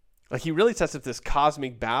 Like, he really sets up this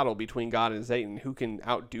cosmic battle between God and Satan. Who can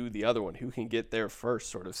outdo the other one? Who can get there first,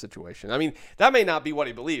 sort of situation. I mean, that may not be what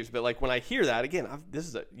he believes, but, like, when I hear that, again,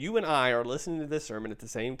 you and I are listening to this sermon at the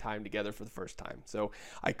same time together for the first time. So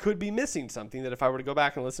I could be missing something that if I were to go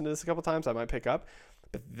back and listen to this a couple times, I might pick up.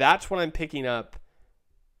 But that's what I'm picking up,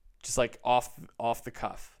 just like off the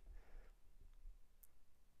cuff.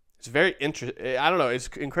 It's very interesting. I don't know. It's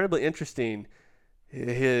incredibly interesting,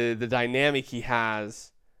 the dynamic he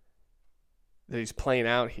has that he's playing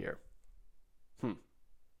out here. I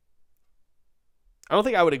don't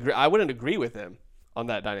think I would agree. I wouldn't agree with him on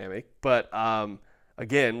that dynamic, but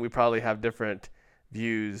again, we probably have different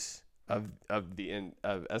views of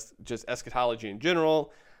just eschatology in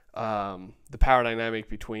general, the power dynamic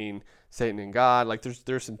between Satan and God. Like,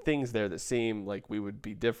 there's some things there that seem like we would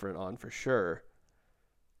be different on for sure.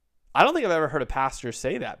 I don't think I've ever heard a pastor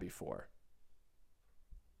say that before.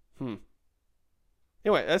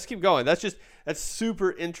 Anyway, let's keep going. That's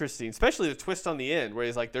super interesting, especially the twist on the end where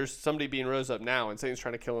he's like, there's somebody being rose up now and Satan's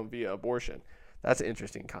trying to kill him via abortion. That's an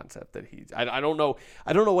interesting concept that I don't know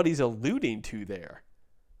what he's alluding to there.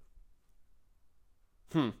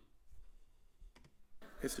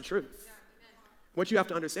 It's the truth. What you have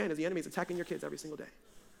to understand is the enemy is attacking your kids every single day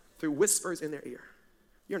through whispers in their ear.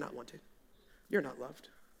 You're not wanted. You're not loved.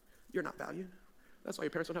 You're not valued. That's why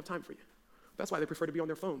your parents don't have time for you. That's why they prefer to be on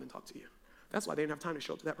their phone than talk to you. That's why they didn't have time to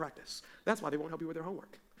show up to that practice. That's why they won't help you with their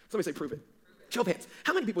homework. Somebody say, prove it. Show of hands.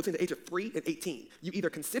 How many people between the age of 3 and 18 you either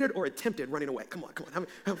considered or attempted running away? Come on.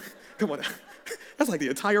 Come on. That's like the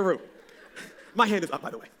entire room. My hand is up, by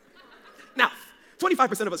the way. Now,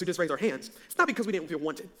 25% of us who just raised our hands, it's not because we didn't feel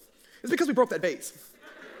wanted. It's because we broke that vase.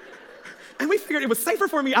 And we figured it was safer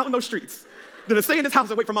for me out in those streets Gonna stay in this house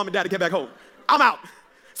and wait for mom and dad to get back home. I'm out.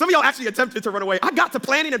 Some of y'all actually attempted to run away. I got to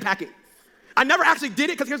planning and packing. I never actually did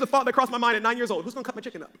it because here's the thought that crossed my mind at 9 years old. Who's gonna cut my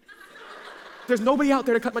chicken up? There's nobody out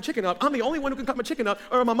there to cut my chicken up. I'm the only one who can cut my chicken up,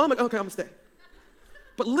 or my mom, okay, I'm gonna stay.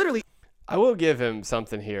 But literally, I will give him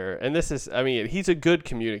something here, and this is, I mean, he's a good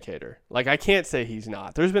communicator. Like, I can't say he's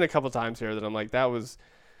not. There's been a couple times here that I'm like, that was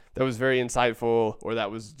very insightful, or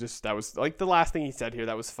that was like the last thing he said here,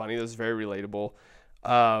 that was funny, that was very relatable.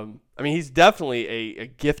 I mean, he's definitely a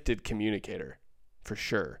gifted communicator, for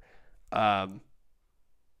sure. I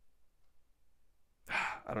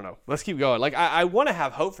don't know. Let's keep going. Like, I want to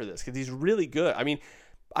have hope for this because he's really good. I mean,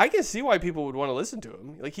 I can see why people would want to listen to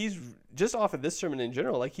him. Like, he's just off of this sermon in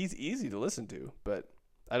general, like, he's easy to listen to, but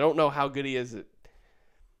I don't know how good he is at,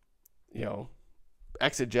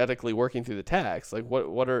 exegetically working through the text. Like,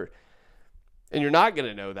 and you're not going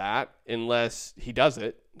to know that unless he does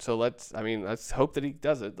it. So let's hope that he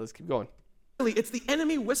does it. Let's keep going. It's the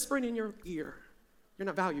enemy whispering in your ear. You're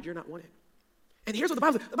not valued. You're not wanted. And here's what the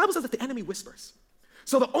Bible says. The Bible says that the enemy whispers.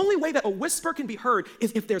 So the only way that a whisper can be heard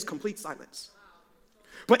is if there's complete silence.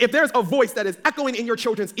 But if there's a voice that is echoing in your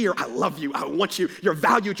children's ear, I love you, I want you, you're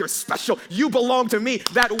valued, you're special, you belong to me,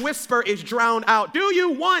 that whisper is drowned out. Do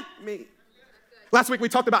you want me? Last week we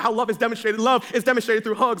talked about how love is demonstrated. Love is demonstrated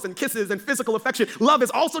through hugs and kisses and physical affection. Love is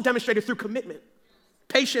also demonstrated through commitment,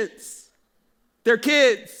 patience. They're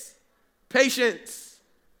kids, patience.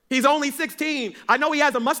 He's only 16. I know he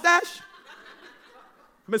has a mustache.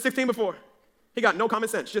 I've been 16 before. He got no common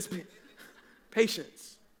sense, just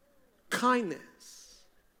patience, kindness,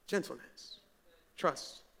 gentleness,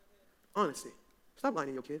 trust, honesty. Stop lying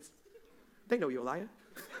to your kids. They know you're a liar.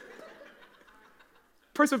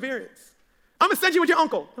 Perseverance. I'm going to send you with your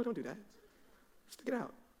uncle. No, don't do that. Stick it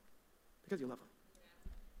out because you love him.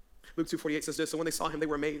 Luke 2:48 says this, so when they saw him, they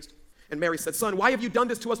were amazed. And Mary said, son, why have you done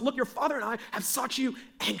this to us? Look, your father and I have sought you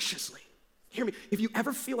anxiously. Hear me. If you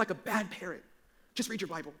ever feel like a bad parent, just read your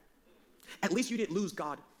Bible. At least you didn't lose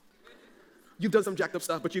God. You've done some jacked up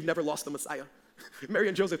stuff, but you've never lost the Messiah. Mary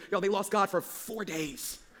and Joseph, they lost God for 4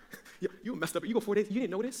 days. You messed up. You go 4 days. You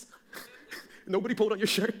didn't notice? Nobody pulled on your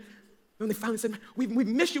shirt. And they finally said, we've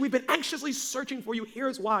missed you. We've been anxiously searching for you.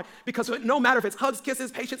 Here's why. Because no matter if it's hugs,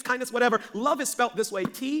 kisses, patience, kindness, whatever, love is spelt this way,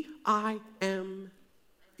 Time.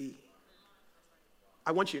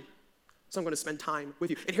 I want you, so I'm going to spend time with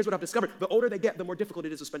you. And here's what I've discovered. The older they get, the more difficult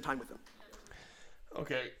it is to spend time with them.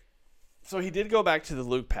 Okay. So he did go back to the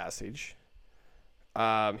Luke passage.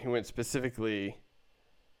 He went specifically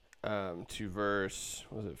to verse,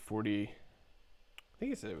 40? I think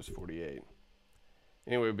he said it was 48.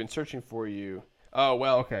 Anyway, we've been searching for you. Oh,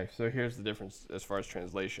 well, okay. So here's the difference as far as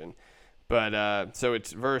translation. But so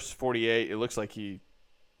it's verse 48. It looks like he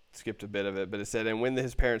skipped a bit of it, but it said, and when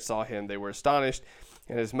his parents saw him, they were astonished.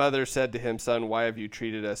 And his mother said to him, son, why have you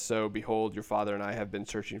treated us so? Behold, your father and I have been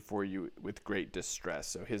searching for you with great distress.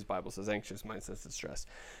 So his Bible says anxious, mine says distress,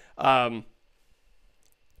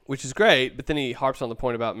 which is great. But then he harps on the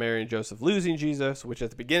point about Mary and Joseph losing Jesus, which at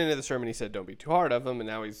the beginning of the sermon he said, don't be too hard of them. And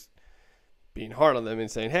now he's being hard on them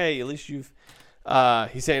and saying, hey, at least he's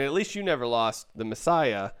saying, at least you never lost the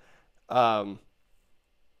Messiah.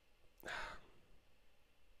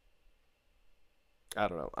 I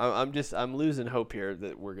don't know. I'm losing hope here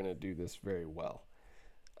that we're going to do this very well.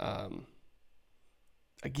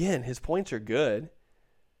 Again, his points are good.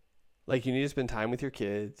 Like, you need to spend time with your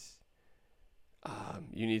kids.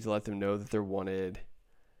 You need to let them know that they're wanted.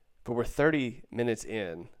 But we're 30 minutes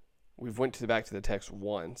in. We've went back to the text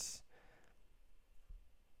once.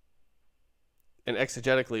 And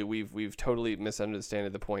exegetically, we've totally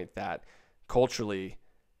misunderstood the point that culturally,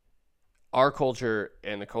 our culture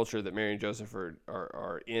and the culture that Mary and Joseph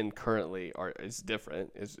are in currently is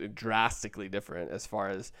different. Is drastically different as far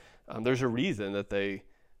as there's a reason that they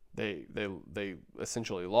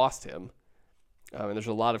essentially lost him, and there's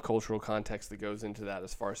a lot of cultural context that goes into that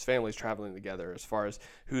as far as families traveling together, as far as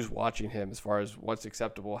who's watching him, as far as what's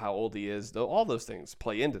acceptable, how old he is. All those things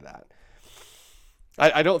play into that.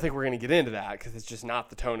 I don't think we're going to get into that because it's just not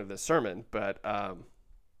the tone of this sermon, but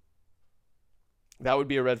that would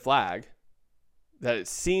be a red flag. That it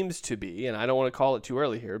seems to be, and I don't want to call it too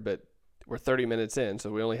early here, but we're 30 minutes in,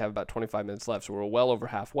 so we only have about 25 minutes left, so we're well over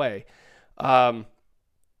halfway.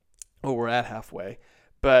 We're at halfway.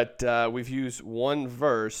 But we've used one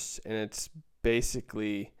verse, and it's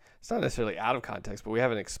basically, it's not necessarily out of context, but we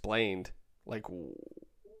haven't explained, like,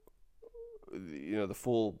 the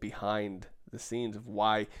full behind the scenes of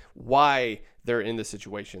why they're in the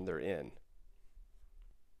situation they're in.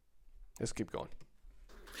 Let's keep going.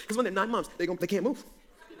 Because when they're 9 months, they can't move.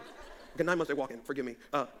 Okay, 9 months they're walking, forgive me.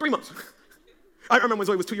 3 months. I remember when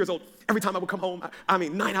Zoe was 2 years old, every time I would come home,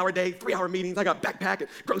 9-hour day, 3-hour meetings, I got backpack and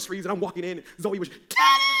groceries, and I'm walking in, and Zoe was,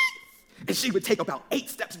 Daddy! And she would take about 8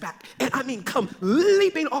 steps back, and come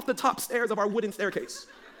leaping off the top stairs of our wooden staircase.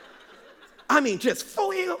 Just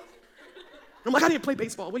fully. I'm like, I didn't play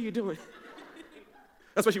baseball, what are you doing?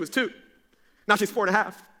 That's when she was 2. Now she's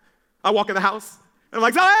 4.5. I walk in the house, and I'm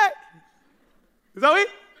like, Zoe!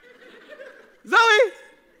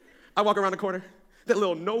 I walk around the corner, that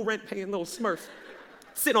little no rent paying little smurf,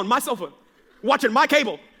 sitting on my sofa, watching my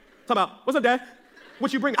cable, talking about, what's up, Dad?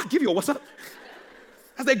 What you bring? I give you a what's up.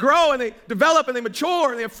 As they grow and they develop and they mature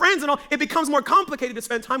and they have friends and all, it becomes more complicated to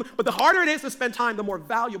spend time. But the harder it is to spend time, the more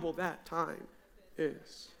valuable that time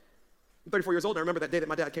is. I'm 34 years old, and I remember that day that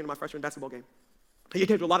my dad came to my freshman basketball game. He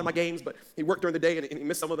came to a lot of my games, but he worked during the day and he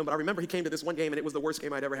missed some of them. But I remember he came to this one game, and it was the worst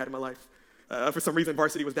game I'd ever had in my life. For some reason,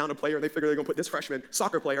 varsity was down a player, and they figured they were going to put this freshman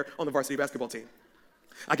soccer player on the varsity basketball team.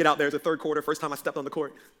 I get out there, it's the third quarter, first time I stepped on the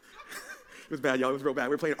court. It was bad, y'all, it was real bad.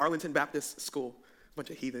 We were playing Arlington Baptist School, a bunch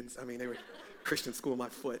of heathens. They were Christian school, my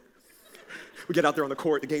foot. We get out there on the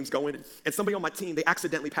court, the game's going, and somebody on my team, they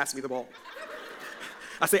accidentally passed me the ball.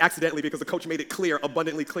 I say accidentally because the coach made it clear,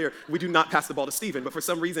 abundantly clear, we do not pass the ball to Stephen. But for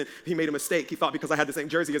some reason, he made a mistake. He thought because I had the same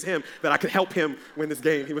jersey as him that I could help him win this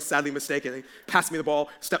game. He was sadly mistaken. He passed me the ball.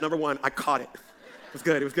 Step number 1, I caught it. It was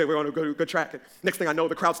good. We were on a good track. And next thing I know,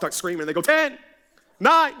 the crowd starts screaming, and they go, 10,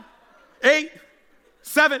 9, 8,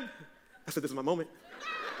 7. I said, this is my moment.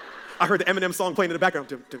 I heard the Eminem song playing in the background.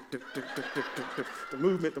 The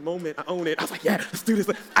movement, the moment, I own it. I was like, yeah, let's do this.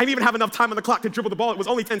 I didn't even have enough time on the clock to dribble the ball. It was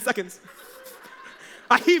only 10 seconds.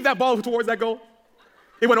 I heaved that ball towards that goal.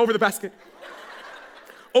 It went over the basket,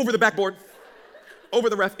 over the backboard, over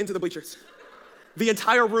the ref, into the bleachers. The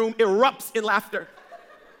entire room erupts in laughter.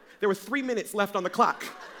 There were 3 minutes left on the clock.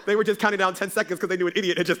 They were just counting down 10 seconds because they knew an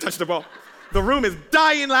idiot had just touched the ball. The room is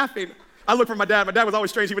dying laughing. I looked for my dad. My dad was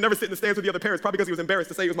always strange. He would never sit in the stands with the other parents, probably because he was embarrassed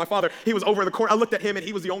to say he was my father. He was over in the corner. I looked at him, and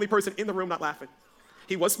he was the only person in the room not laughing.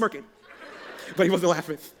 He was smirking, but he wasn't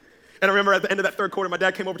laughing. And I remember at the end of that third quarter, my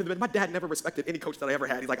dad came over to the bench. My dad never respected any coach that I ever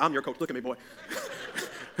had. He's like, I'm your coach. Look at me, boy.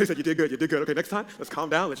 He said, you did good. Okay, next time, let's calm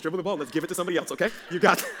down. Let's dribble the ball. Let's give it to somebody else, okay? You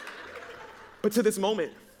got it. But to this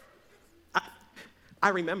moment, I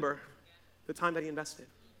remember the time that he invested.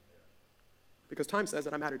 Because time says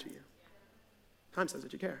that I matter to you. Time says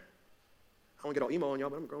that you care. I don't get all emo on y'all,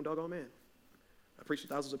 but I'm a grown doggone man. I preach to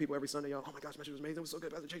thousands of people every Sunday, y'all. Oh my gosh, message was amazing. It was so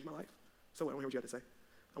good. It changed my life. So what? I want to hear what you have to say.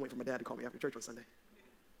 I'm waiting for my dad to call me after church on Sunday.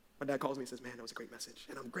 My dad calls me and says, man, that was a great message.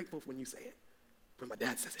 And I'm grateful for when you say it. But my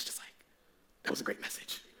dad says, it's just like, that was a great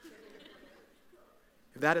message.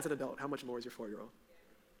 If that is an adult, how much more is your 4-year-old?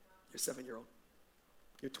 Your 7-year-old?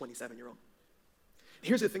 Your 27-year-old?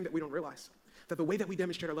 Here's the thing that we don't realize, that the way that we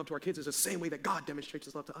demonstrate our love to our kids is the same way that God demonstrates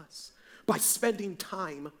his love to us, by spending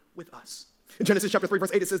time with us. In Genesis chapter 3,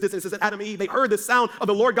 verse 8, it says this, it says that Adam and Eve, they heard the sound of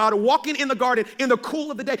the Lord God walking in the garden in the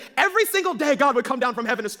cool of the day. Every single day, God would come down from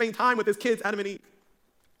heaven to spend time with his kids, Adam and Eve.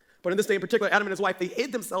 But in this day in particular, Adam and his wife, they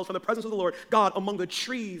hid themselves from the presence of the Lord God among the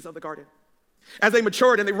trees of the garden. As they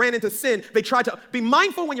matured and they ran into sin, they tried to be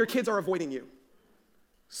mindful when your kids are avoiding you.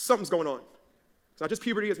 Something's going on. It's not just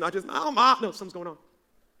puberty. It's not just, no, something's going on.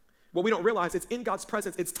 What we don't realize, it's in God's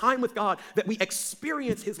presence. It's time with God that we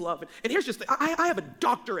experience his love. And here's just, I have a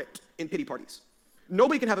doctorate in pity parties.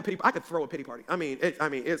 Nobody can have a pity party. I could throw a pity party.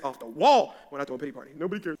 It's off the wall when I throw a pity party.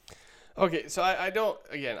 Nobody cares. Okay, so I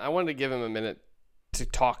wanted to give him a minute to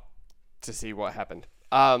talk to see what happened.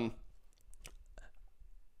 I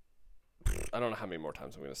don't know how many more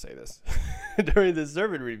times I'm going to say this during the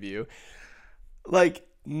sermon review. Like,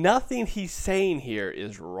 nothing he's saying here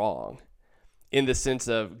is wrong in the sense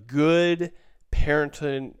of good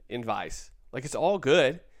parenting advice. Like, it's all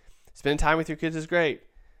good. Spending time with your kids is great.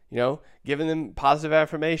 Giving them positive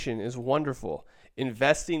affirmation is wonderful.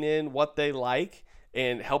 Investing in what they like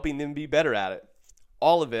and helping them be better at it.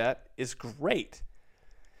 All of that is great.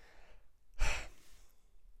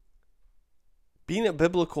 Being a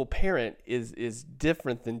biblical parent is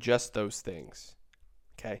different than just those things.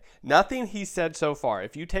 Okay? Nothing he said so far.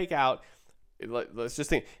 If you take out, let's just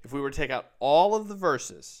think, if we were to take out all of the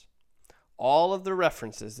verses, all of the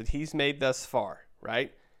references that he's made thus far,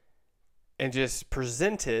 right? And just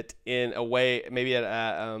present it in a way, maybe at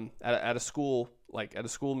a school, like at a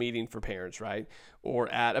school meeting for parents, right?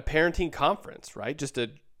 Or at a parenting conference, right? Just a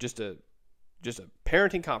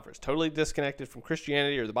parenting conference, totally disconnected from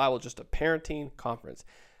Christianity or the Bible, just a parenting conference.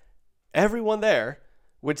 Everyone there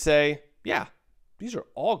would say, yeah, these are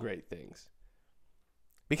all great things.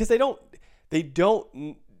 Because they don't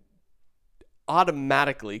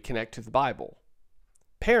automatically connect to the Bible.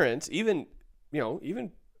 Parents, even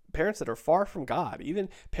parents that are far from God, even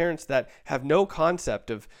parents that have no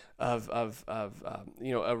concept of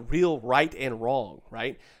a real right and wrong,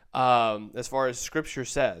 right? As far as Scripture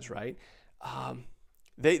says, right?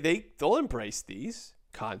 They'll embrace these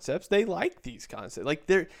concepts. They like these concepts.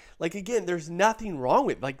 Again, there's nothing wrong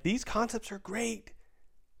with these concepts are great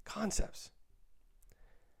concepts.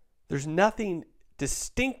 There's nothing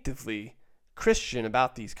distinctively Christian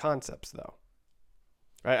about these concepts, though.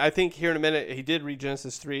 Right? I think here in a minute, he did read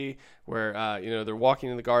Genesis 3, where they're walking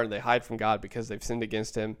in the garden, they hide from God because they've sinned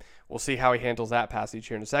against him. We'll see how he handles that passage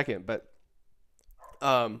here in a second, but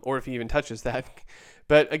or if he even touches that.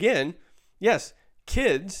 But again, yes,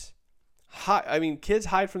 kids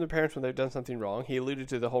hide from their parents when they've done something wrong. He alluded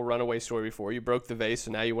to the whole runaway story before. You broke the vase,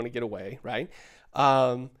 so now you want to get away, right?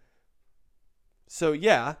 So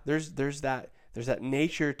yeah, there's that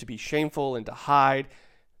nature to be shameful and to hide.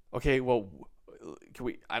 Okay, well,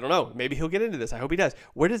 I don't know. Maybe he'll get into this. I hope he does.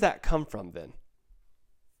 Where does that come from then?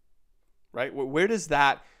 Right? Where does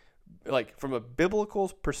that, from a biblical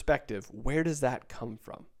perspective, where does that come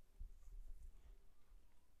from?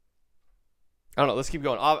 I don't know. Let's keep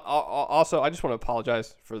going. Also, I just want to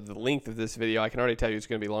apologize for the length of this video. I can already tell you it's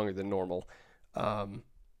going to be longer than normal.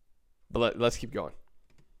 But let's keep going.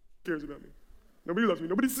 Cares about me. Nobody loves me.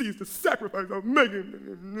 Nobody sees the sacrifice I'm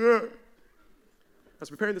making. As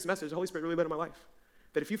preparing this message, the Holy Spirit really led in my life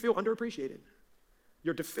that if you feel underappreciated,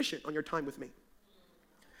 you're deficient on your time with me.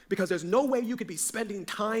 Because there's no way you could be spending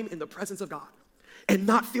time in the presence of God and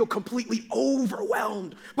not feel completely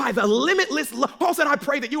overwhelmed by the limitless love. Paul said, I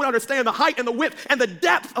pray that you would understand the height and the width and the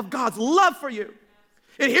depth of God's love for you.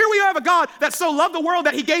 And here we have a God that so loved the world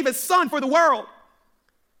that he gave his son for the world.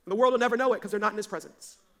 And the world will never know it because they're not in his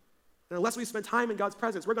presence. And unless we spend time in God's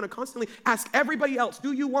presence, we're going to constantly ask everybody else,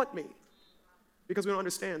 do you want me? Because we don't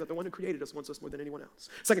understand that the one who created us wants us more than anyone else.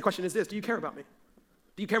 Second question is this: do you care about me?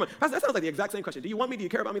 Do you care about me? That sounds like the exact same question. Do you want me? Do you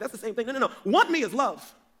care about me? That's the same thing. No. Want me is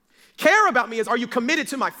love. Care about me is, are you committed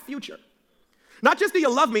to my future? Not just do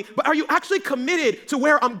you love me, but are you actually committed to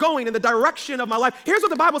where I'm going in the direction of my life? Here's what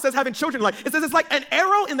the Bible says having children like. It says it's like an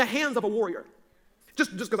arrow in the hands of a warrior.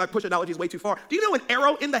 Just because I push analogies way too far. Do you know an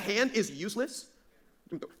arrow in the hand is useless?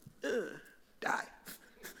 Die.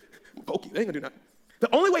 Bulky, they ain't gonna do nothing.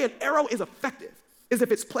 The only way an arrow is effective is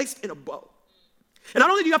if it's placed in a bow. And not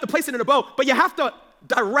only do you have to place it in a bow, but you have to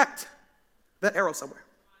direct that arrow somewhere.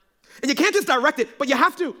 And you can't just direct it, but you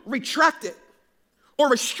have to retract it or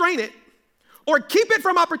restrain it or keep it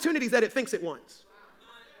from opportunities that it thinks it wants.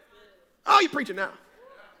 Oh, you're preaching now.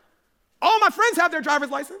 All my friends have their driver's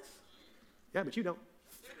license. Yeah, but you don't.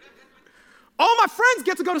 All my friends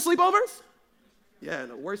get to go to sleepovers. Yeah, and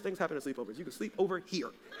the worst things happen at sleepovers. You can sleep over here.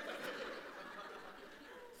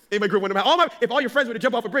 Anybody grew up with them? If all your friends were to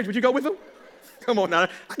jump off a bridge, would you go with them? Come on now.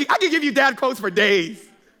 I can give you dad quotes for days.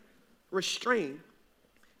 Restrain.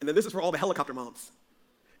 And then this is for all the helicopter moms.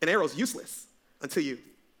 An arrow's useless until you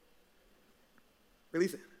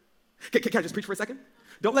release it. Can I just preach for a second?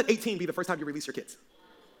 Don't let 18 be the first time you release your kids.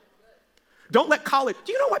 Don't let college.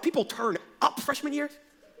 Do you know why people turn up freshman years?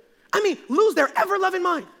 I mean, lose their ever-loving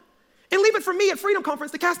mind and leave it for me at Freedom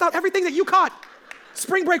Conference to cast out everything that you caught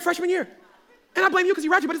spring break freshman year. And I blame you because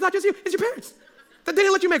you ratchet, but it's not just you, it's your parents. That they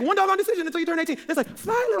didn't let you make one doggone decision until you turn 18. It's like,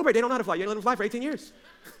 fly a little bit. They don't know how to fly. You didn't let them fly for 18 years.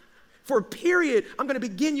 For a period, I'm going to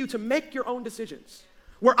begin you to make your own decisions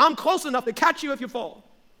where I'm close enough to catch you if you fall.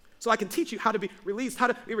 So I can teach you how to be released, how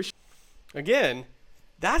to be restrained. Again,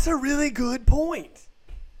 that's a really good point.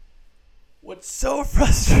 What's so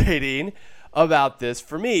frustrating about this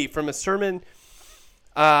for me, from a sermon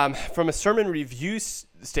review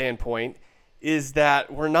standpoint, is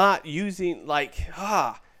that we're not using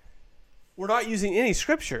any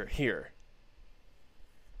scripture here.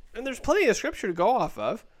 And there's plenty of scripture to go off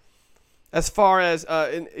of. As far as,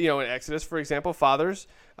 in Exodus, for example, fathers,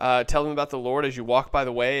 tell them about the Lord as you walk by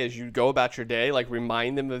the way, as you go about your day,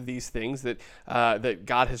 remind them of these things that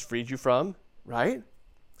God has freed you from, right?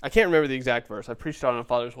 I can't remember the exact verse. I preached on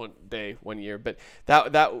Father's Day one year, but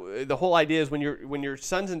that the whole idea is when your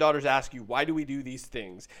sons and daughters ask you, why do we do these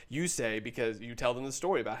things? You say, because you tell them the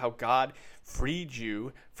story about how God freed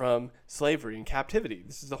you from slavery and captivity.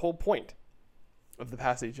 This is the whole point of the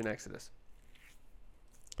passage in Exodus.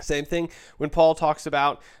 Same thing when Paul talks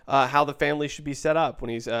about how the family should be set up, when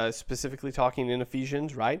he's specifically talking in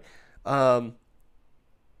Ephesians, right? That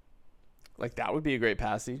would be a great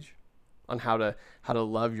passage on how how to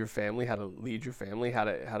love your family, how to lead your family, how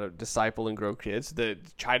to disciple and grow kids. The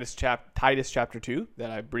Titus chapter 2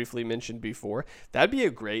 that I briefly mentioned before, that'd be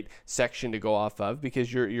a great section to go off of,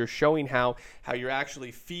 because you're showing how you're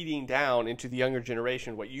actually feeding down into the younger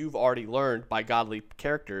generation what you've already learned by godly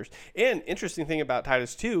characters. And interesting thing about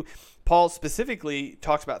Titus 2, Paul specifically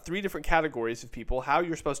talks about 3 different categories of people, how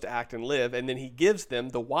you're supposed to act and live, and then he gives them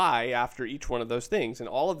the why after each one of those things. And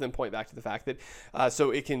all of them point back to the fact that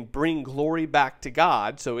so it can bring glory back to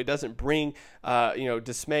God, so it doesn't bring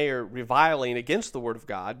dismay or reviling against the word of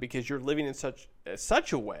God, because you're living in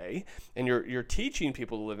such a way, and you're teaching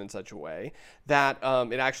people to live in such a way that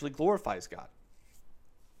it actually glorifies God.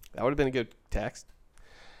 That would have been a good text.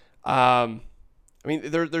 There's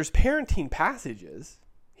parenting passages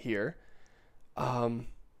here.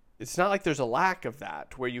 It's not like there's a lack of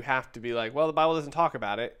that where you have to be like, well, the Bible doesn't talk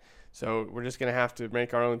about it, so we're just going to have to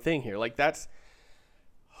make our own thing here. Like that's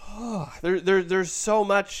there's so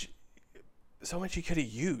much you could have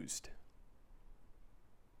used.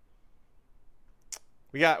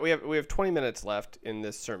 We have 20 minutes left in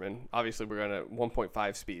this sermon. Obviously, we're going to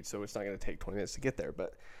 1.5 speed, so it's not going to take 20 minutes to get there,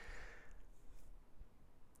 but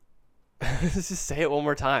let's just say it one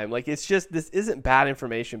more time. Like, it's just, this isn't bad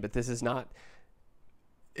information, but this is not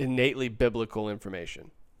innately biblical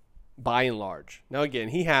information, by and large. Now, again,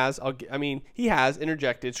 he has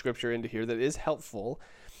interjected scripture into here that is helpful,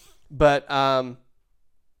 but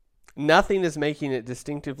nothing is making it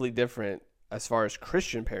distinctively different as far as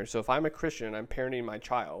Christian parents. So if I'm a Christian and I'm parenting my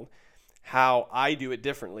child, how I do it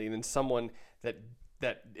differently than someone that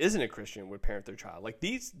isn't a Christian would parent their child. Like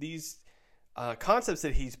these concepts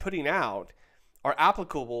that he's putting out are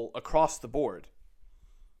applicable across the board.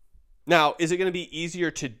 Now, is it going to be easier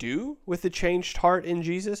to do with the changed heart in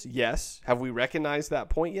Jesus? Yes. Have we recognized that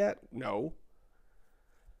point yet? No.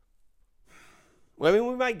 Well,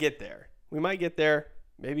 we might get there.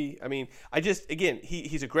 Maybe.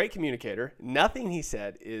 He's a great communicator. Nothing he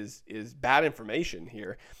said is bad information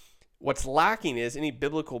here. What's lacking is any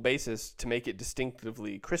biblical basis to make it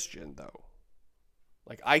distinctively Christian, though.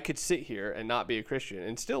 Like, I could sit here and not be a Christian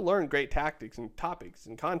and still learn great tactics and topics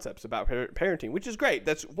and concepts about parenting, which is great.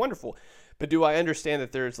 That's wonderful. But do I understand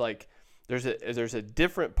that there's a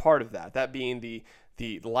different part of that being the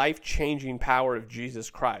life-changing power of Jesus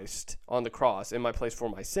Christ on the cross in my place for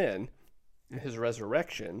my sin, and his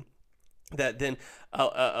resurrection, that then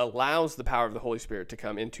allows the power of the Holy Spirit to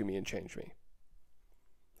come into me and change me.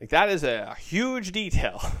 Like, that is a huge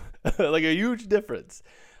detail, like a huge difference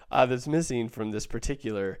that's missing from this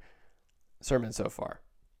particular sermon so far.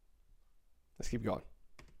 Let's keep going.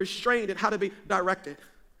 Restrained in how to be directed.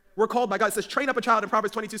 We're called by God. It says, train up a child in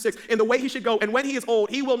Proverbs 22:6 in the way he should go, and when he is old,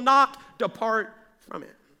 he will not depart from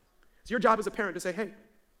it. So your job as a parent to say, hey,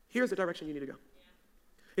 here's the direction you need to go.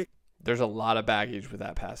 There's a lot of baggage with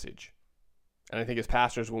that passage. And I think as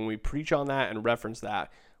pastors, when we preach on that and reference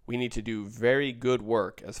that, we need to do very good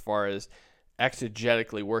work as far as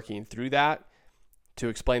exegetically working through that to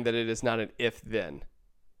explain that it is not an if-then.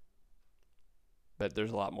 But there's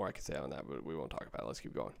a lot more I could say on that, but we won't talk about it. Let's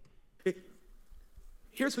keep going.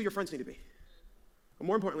 Here's who your friends need to be. But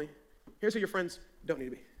more importantly, here's who your friends don't need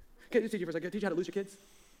to be. Can I teach you for a second? Teach you how to lose your kids?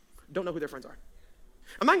 Don't know who their friends are.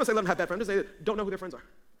 I'm not going to say let them have bad friends. I'm going to say don't know who their friends are.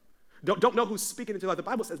 Don't know who's speaking into your life. The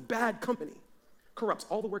Bible says bad company corrupts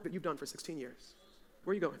all the work that you've done for 16 years.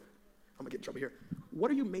 Where are you going? I'm going to get in trouble here. What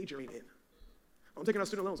are you majoring in? I'm taking out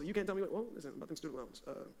student loans. You can't tell me, well, listen, about them student loans.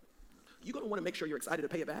 You're going to want to make sure you're excited to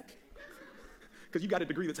pay it back because you got a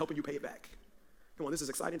degree that's helping you pay it back. Come on, this is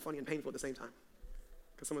exciting, funny, and painful at the same time.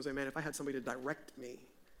 Because someone say, man, if I had somebody to direct me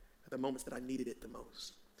at the moments that I needed it the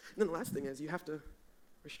most. And then the last thing is you have to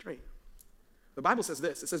restrain. The Bible says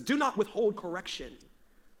this. It says, do not withhold correction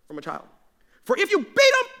from a child. For if you beat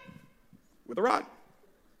him with a rod,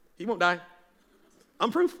 he won't die.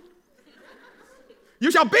 I'm proof.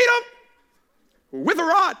 You shall beat him with a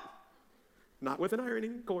rod, not with an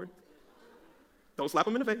ironing cord. Don't slap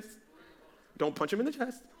him in the face. Don't punch him in the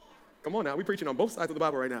chest. Come on now, we're preaching on both sides of the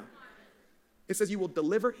Bible right now. It says you will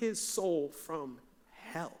deliver his soul from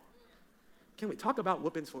hell. Can we talk about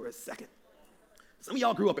whoopings for a second? Some of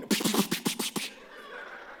y'all grew up in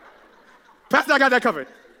Pastor, I got that covered.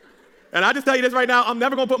 And I just tell you this right now, I'm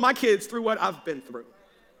never going to put my kids through what I've been through.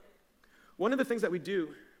 One of the things that we do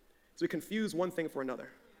is we confuse one thing for another.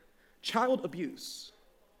 Child abuse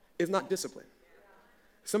is not discipline.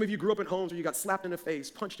 Some of you grew up in homes where you got slapped in the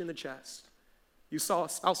face, punched in the chest. You saw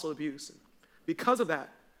spousal abuse. And because of that,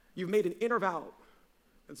 you've made an inner vow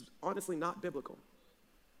that's honestly not biblical.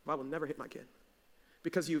 I will never hit my kid.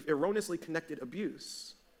 Because you've erroneously connected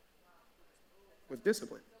abuse with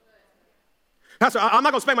discipline. Pastor, I'm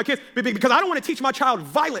not going to spank my kids because I don't want to teach my child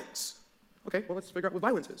violence. Okay, well, let's figure out what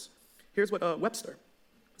violence is. Here's what Webster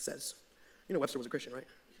says. You know Webster was a Christian, right?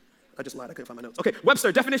 I just lied. I couldn't find my notes. Okay,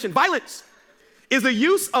 Webster, definition. Violence is the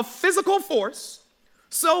use of physical force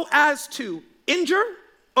so as to injure,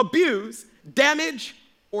 abuse, damage,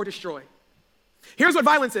 or destroy. Here's what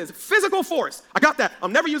violence is. Physical force. I got that.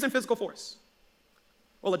 I'm never using physical force.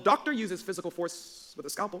 Well, a doctor uses physical force with a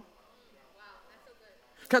scalpel. Wow, that's so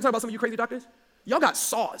good. Can I talk about some of you crazy doctors? Y'all got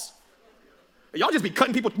saws. Y'all just be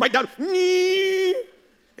cutting people right down,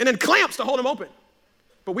 and then clamps to hold them open.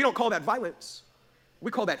 But we don't call that violence. We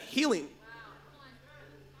call that healing.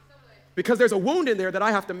 Because there's a wound in there that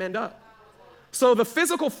I have to mend up. So the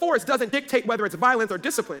physical force doesn't dictate whether it's violence or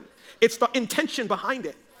discipline. It's the intention behind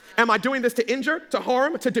it. Am I doing this to injure, to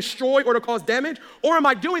harm, to destroy, or to cause damage? Or am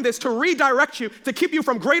I doing this to redirect you, to keep you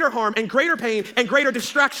from greater harm and greater pain and greater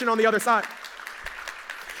distraction on the other side?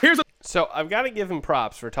 So I've got to give him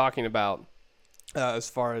props for talking about as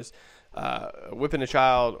far as whipping a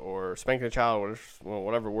child or spanking a child, or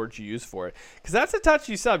whatever words you use for it, because that's a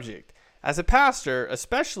touchy subject. As a pastor,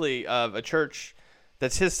 especially of a church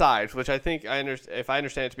that's his size, which I think if I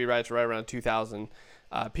understand it to be right, it's right around 2,000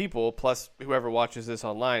 people plus whoever watches this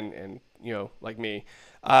online, and like me.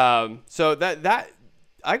 So that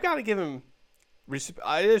I've got to give him.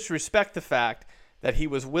 I just respect the fact that he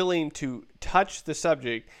was willing to touch the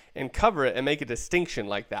subject and cover it and make a distinction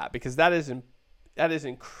like that, because that is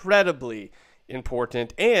incredibly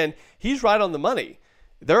important, and he's right on the money.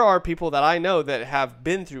 There are people that I know that have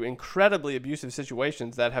been through incredibly abusive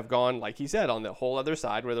situations that have gone, like he said, on the whole other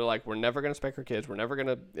side, where they're like, we're never going to spank our kids. We're never going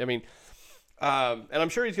to, and I'm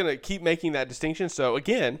sure he's going to keep making that distinction. So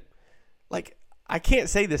again, like, I can't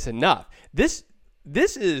say this enough. This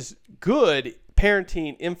is good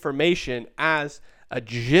parenting information as a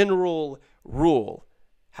general rule.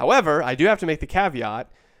 However, I do have to make the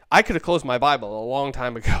caveat. I could have closed my Bible a long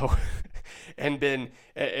time ago and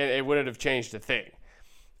it wouldn't have changed a thing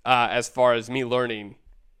as far as me learning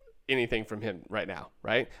anything from him right now,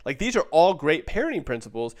 right? Like, these are all great parenting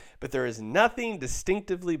principles, but there is nothing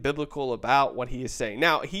distinctively biblical about what he is saying.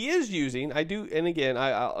 Now, he is using,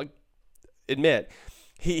 I'll admit,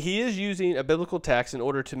 he is using a biblical text in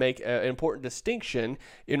order to make an important distinction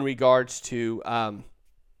in regards to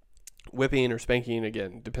whipping or spanking.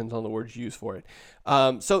 Again, depends on the words you use for it.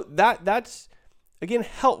 So that's again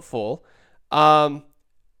helpful,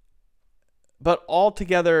 but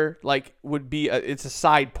altogether, like, would be it's a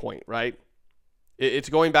side point, right? It's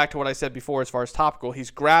going back to what I said before as far as topical.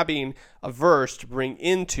 He's grabbing a verse to bring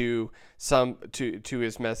into to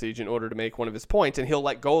his message in order to make one of his points, and he'll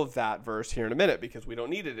let go of that verse here in a minute because we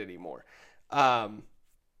don't need it anymore.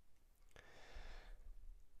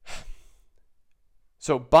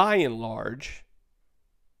 So by and large,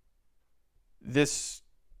 this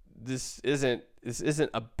isn't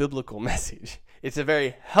a biblical message. It's a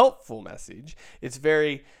very helpful message. It's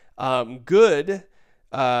very good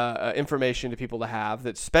information to people to have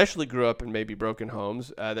that especially grew up in maybe broken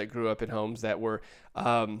homes, that grew up in homes that were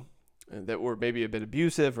maybe a bit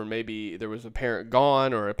abusive, or maybe there was a parent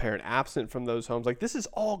gone or a parent absent from those homes. Like, this is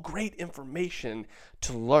all great information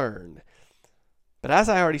to learn. But as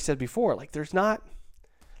I already said before, like, there's not,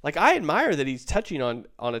 like, I admire that he's touching on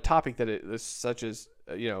a topic that is such as,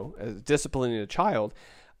 as disciplining a child,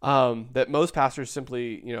 that most pastors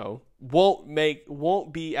simply,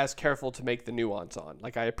 won't be as careful to make the nuance on.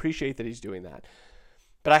 Like, I appreciate that he's doing that.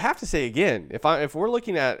 But I have to say again, if we're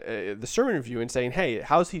looking at the sermon review and saying, hey,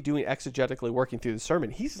 how's he doing exegetically working through the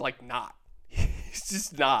sermon? He's like not. He's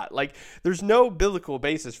just not. Like, there's no biblical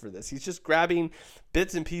basis for this. He's just grabbing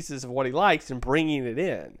bits and pieces of what he likes and bringing it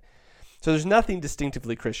in. So there's nothing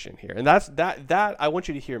distinctively Christian here. And that I want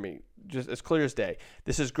you to hear me just as clear as day.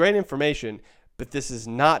 This is great information, but this is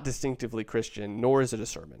not distinctively Christian, nor is it a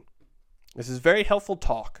sermon. This is very helpful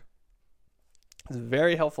talk. This is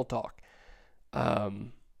very helpful talk. But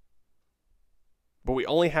we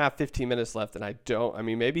only have 15 minutes left, and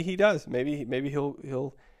maybe he does. Maybe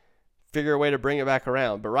he'll figure a way to bring it back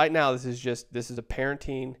around. But right now, this is a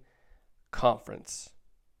parenting conference,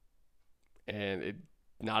 and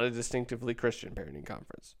not a distinctively Christian parenting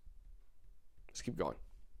conference. Let's keep going.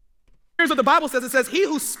 Here's what the Bible says. It says, he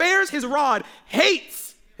who spares his rod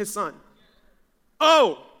hates his son.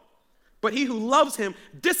 Oh, but he who loves him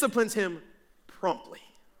disciplines him promptly.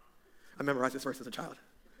 I memorized this verse as a child.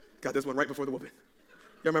 Got this one right before the whooping.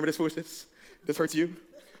 Y'all remember this foolishness? This hurts you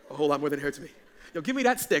a whole lot more than it hurts me. Yo, give me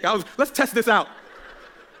that stick. Let's test this out.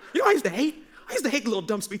 You know what I used to hate? I used to hate the little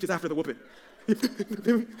dumb speeches after the whooping.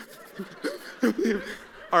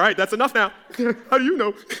 All right, that's enough now. How do you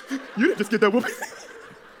know? You didn't just get that whooping.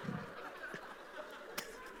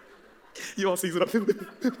 You all season up.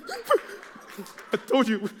 I told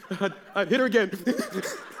you, I'd hit her again.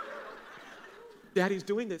 Daddy's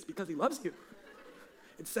doing this because he loves you.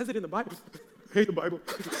 It says it in the Bible. I hate the Bible.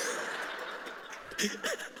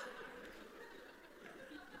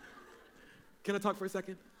 Can I talk for a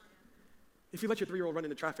second? If you let your 3-year-old run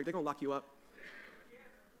into traffic, they're going to lock you up.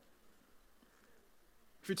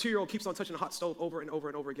 If your 2-year-old keeps on touching a hot stove over and over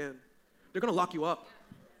and over again, they're going to lock you up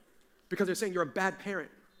because they're saying you're a bad parent.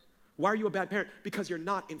 Why are you a bad parent? Because you're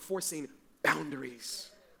not enforcing boundaries.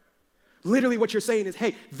 Literally what you're saying is,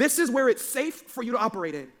 hey, this is where it's safe for you to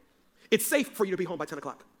operate in. It's safe for you to be home by 10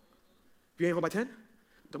 o'clock. If you ain't home by 10,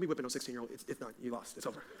 don't be whipping no 16-year-old. It's done. You lost. It's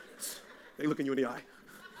over. They looking you in the eye.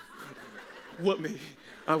 Whoop me.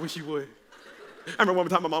 I wish you would. I remember one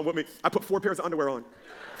time my mom whooped me. I put 4 pairs of underwear on.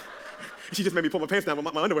 She just made me pull my pants down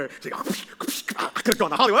with my underwear. She I could have gone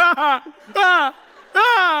to Hollywood.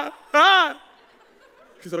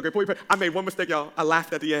 She said, okay, pull your pants. I made one mistake, y'all. I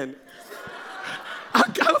laughed at the end.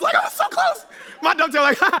 I was like, I was so close. My dumb tail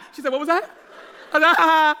like, ha. She said, what was that?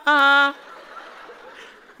 I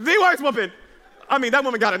said, the worst whooping. I mean, that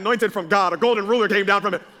woman got anointed from God. A golden ruler came down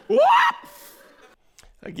from it. What?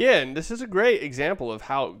 Again, this is a great example of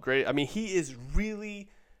how great, I mean, he is really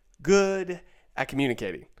good at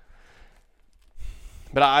communicating.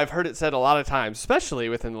 But I've heard it said a lot of times, especially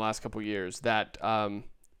within the last couple of years, that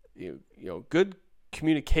good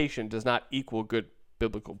communication does not equal good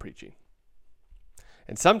biblical preaching.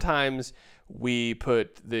 And sometimes we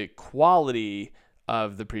put the quality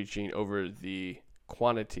of the preaching over the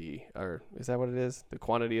quantity, or is that what it is? The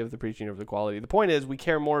quantity of the preaching over the quality. The point is we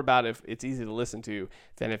care more about if it's easy to listen to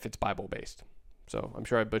than if it's Bible-based. So I'm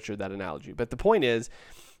sure I butchered that analogy. But the point is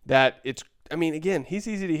that again, he's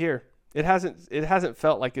easy to hear. It hasn't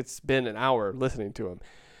felt like it's been an hour listening to him.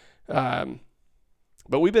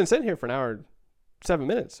 But we've been sitting here for an hour and 7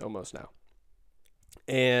 minutes almost now.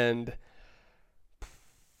 And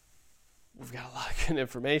we've got a lot of good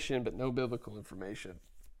information, but no biblical information.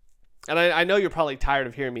 And I know you're probably tired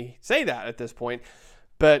of hearing me say that at this point,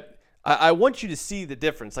 but I want you to see the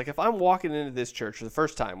difference. Like if I'm walking into this church for the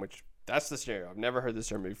first time, which that's the scenario, I've never heard this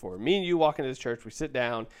sermon before. Me and you walk into this church, we sit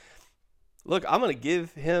down. Look, I'm going to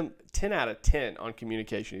give him 10 out of 10 on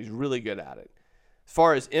communication. He's really good at it. As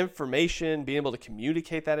far as information, being able to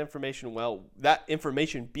communicate that information well, that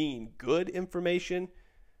information being good information,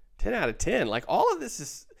 10 out of 10. Like all of this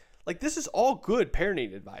is all good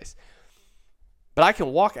parenting advice. But I can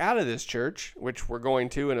walk out of this church, which we're going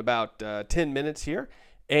to in about 10 minutes here,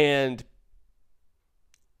 and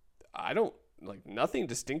I don't, nothing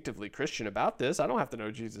distinctively Christian about this. I don't have to know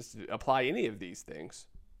Jesus to apply any of these things.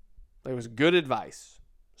 It was good advice.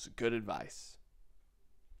 It was good advice.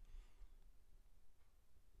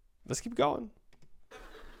 Let's keep going.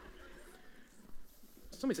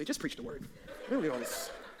 Somebody say, just preach the word. Really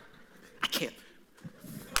honest. I can't.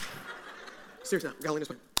 Seriously now, we gotta lean this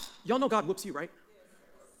way. Y'all know God whoops you, right?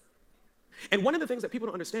 And one of the things that people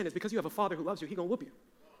don't understand is because you have a father who loves you, he's gonna whoop you.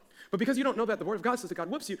 But because you don't know that the word of God says that God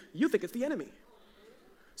whoops you, you think it's the enemy.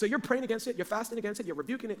 So you're praying against it, you're fasting against it, you're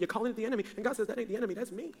rebuking it, you're calling it the enemy, and God says, that ain't the enemy,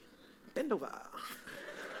 that's me. Bend over. I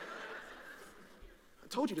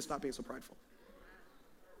told you to stop being so prideful.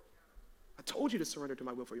 I told you to surrender to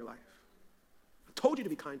my will for your life. I told you to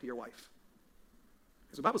be kind to your wife.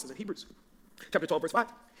 As the Bible says in Hebrews chapter 12, verse 5.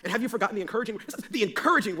 And have you forgotten the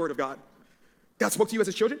encouraging word of God? God spoke to you as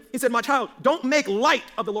his children. He said, my child, don't make light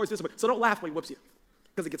of the Lord's discipline. So don't laugh when he whoops you,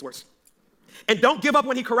 because it gets worse. And don't give up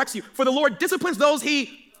when he corrects you, for the Lord disciplines those and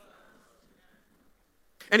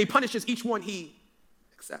he punishes each one he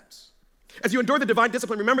accepts. As you endure the divine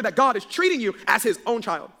discipline, remember that God is treating you as his own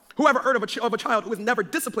child. Whoever heard of a child who is never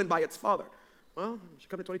disciplined by its father? Well, you should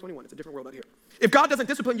come to 2021. It's a different world out here. If God doesn't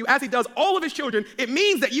discipline you as he does all of his children, it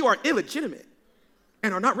means that you are illegitimate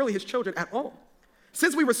and are not really his children at all.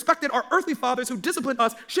 Since we respected our earthly fathers who disciplined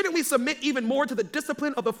us, shouldn't we submit even more to the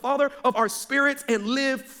discipline of the Father of our spirits and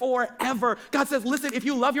live forever? God says, listen, if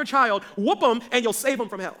you love your child, whoop them and you'll save them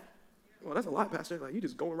from hell. Well, that's a lot, Pastor. Like, you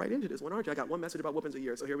just going right into this one, aren't you? I got one message about whoopings a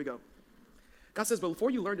year, so here we go. God says, but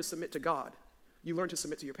before you learn to submit to God, you learn to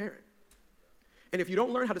submit to your parent. And if you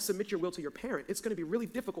don't learn how to submit your will to your parent, it's going to be really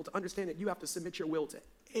difficult to understand that you have to submit your will to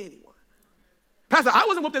anyone. Pastor, I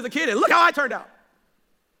wasn't whooped as a kid, and look how I turned out.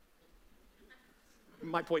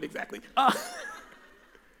 My point exactly. God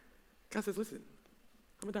says, listen,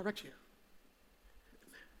 I'm going to direct you.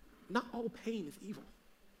 Not all pain is evil.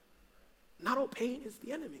 Not all pain is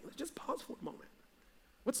the enemy. Let's just pause for a moment.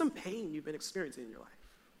 What's some pain you've been experiencing in your life?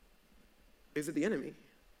 Is it the enemy,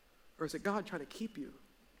 or is it God trying to keep you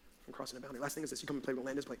from crossing the boundary? Last thing is this. You come and play with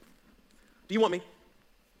land this plate. Do you want me?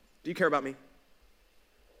 Do you care about me?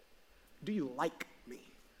 do you like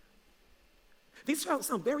me? These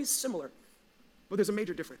sound very similar, but there's a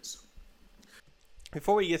major difference.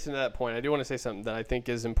 Before we get to that point, I do want to say something that I think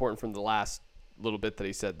is important from the last little bit that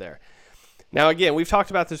he said there. Now, again, we've talked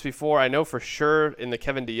about this before. I know for sure in the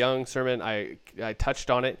Kevin DeYoung sermon, I touched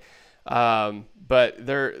on it. But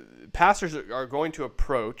pastors are going to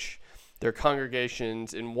approach their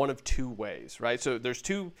congregations in one of two ways, right? So there's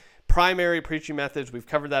two primary preaching methods. We've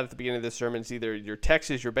covered that at the beginning of this sermon. It's either your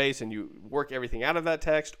text is your base and you work everything out of that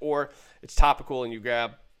text, or it's topical and you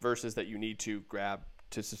grab verses that you need to grab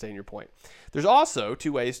to sustain your point. There's also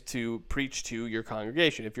two ways to preach to your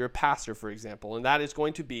congregation. If you're a pastor, for example, and that is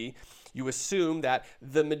going to be, you assume that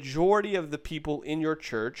the majority of the people in your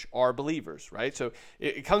church are believers, right? So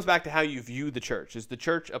it comes back to how you view the church. Is the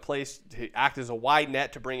church a place to act as a wide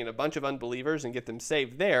net to bring in a bunch of unbelievers and get them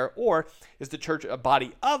saved there? Or is the church a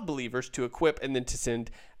body of believers to equip and then to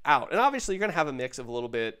send out? And obviously, you're going to have a mix of a little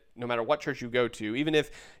bit, no matter what church you go to. Even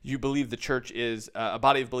if you believe the church is a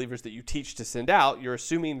body of believers that you teach to send out, you're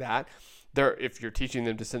assuming that if you're teaching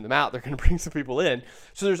them to send them out, they're going to bring some people in.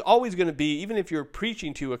 So there's always going to be, even if you're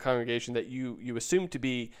preaching to a congregation that you assume to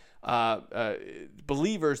be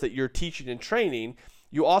believers that you're teaching and training,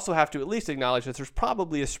 you also have to at least acknowledge that there's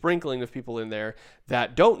probably a sprinkling of people in there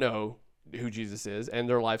that don't know who Jesus is and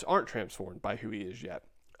their lives aren't transformed by who he is yet.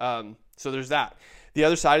 So there's that. The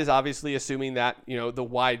other side is obviously assuming that, the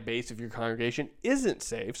wide base of your congregation isn't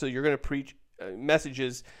saved. So you're going to preach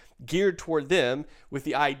messages geared toward them with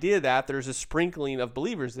the idea that there's a sprinkling of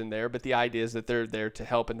believers in there, but the idea is that they're there to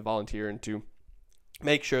help and to volunteer and to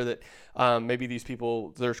make sure that maybe these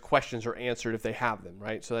people, there's questions are answered if they have them,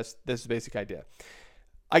 right? So that's the basic idea.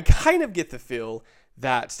 I kind of get the feel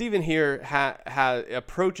that Stephen here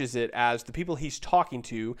approaches it as the people he's talking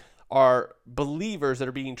to are believers that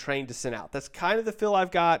are being trained to send out. That's kind of the feel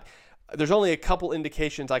I've got. There's only a couple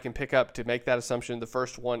indications I can pick up to make that assumption. The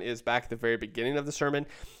first one is back at the very beginning of the sermon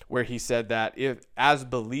where he said that if as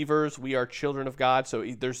believers we are children of God. So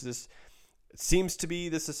there's seems to be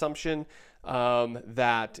this assumption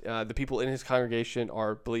that the people in his congregation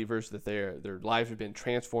are believers, that their lives have been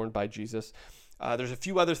transformed by Jesus. There's a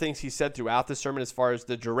few other things he said throughout the sermon as far as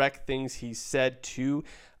the direct things he said to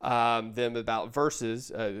them about verses.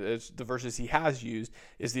 The verses he has used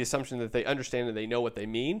is the assumption that they understand and they know what they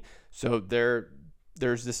mean. So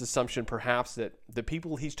there's this assumption perhaps that the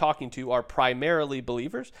people he's talking to are primarily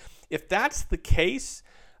believers. If that's the case,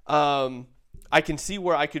 I can see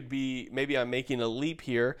where I could be, maybe I'm making a leap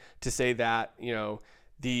here to say that,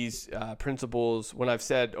 these principles, when I've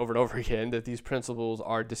said over and over again that these principles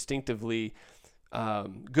are distinctively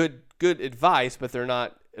good advice, but they're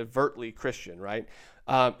not overtly Christian, right?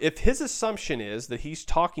 If his assumption is that he's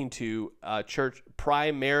talking to a church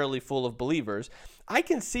primarily full of believers, I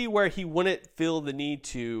can see where he wouldn't feel the need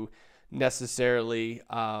to necessarily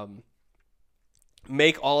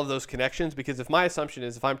make all of those connections, because if my assumption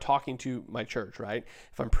is if I'm talking to my church, right,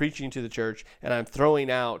 if I'm preaching to the church and I'm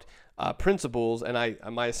throwing out principles and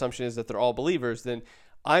my assumption is that they're all believers, then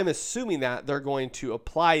I'm assuming that they're going to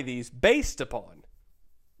apply these based upon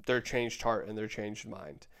their changed heart and their changed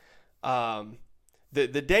mind.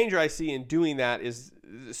 The danger I see in doing that is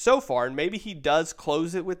so far, and maybe he does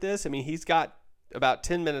close it with this. I mean, he's got about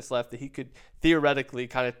 10 minutes left that he could theoretically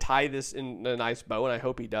kind of tie this in a nice bow, and I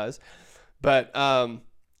hope he does. But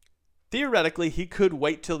theoretically, he could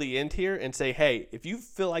wait till the end here and say, hey, if you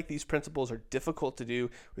feel like these principles are difficult to do,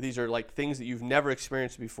 or these are like things that you've never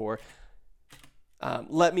experienced before,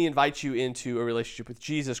 let me invite you into a relationship with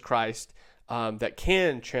Jesus Christ that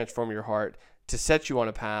can transform your heart to set you on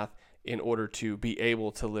a path in order to be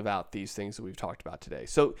able to live out these things that we've talked about today.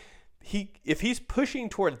 So if he's pushing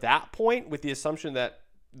toward that point with the assumption that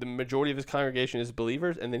the majority of his congregation is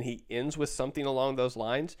believers, and then he ends with something along those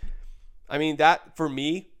lines, I mean, that for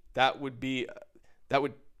me, that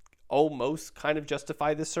would almost kind of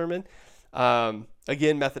justify this sermon.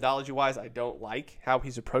 Again, methodology-wise, I don't like how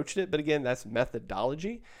he's approached it, but again, that's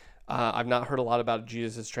methodology. I've not heard a lot about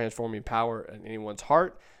Jesus' transforming power in anyone's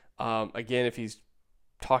heart. Again, if he's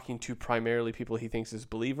talking to primarily people he thinks is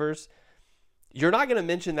believers, you're not going to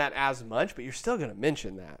mention that as much, but you're still going to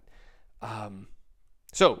mention that.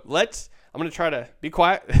 So I'm going to try to be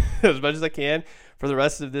quiet as much as I can for the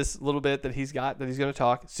rest of this little bit that he's going to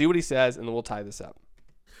talk, see what he says, and then we'll tie this up.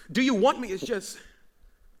 Do you want me is just,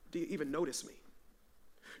 do you even notice me?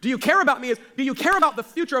 Do you care about me is, do you care about the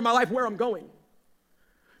future of my life, where I'm going?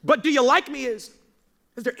 But do you like me is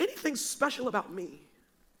there anything special about me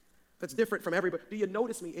that's different from everybody? Do you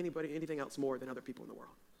notice me, anything else more than other people in the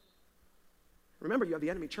world? Remember, you have the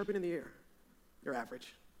enemy chirping in the ear. You're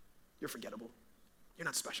average. You're forgettable. You're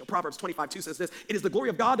not special. Proverbs 25:2 says this, it is the glory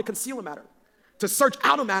of God to conceal a matter. To search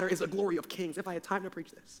out a matter is the glory of kings. If I had time to preach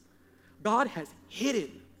this. God has hidden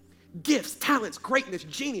gifts, talents, greatness,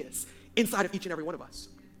 genius inside of each and every one of us.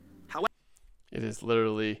 However, it is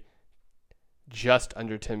literally just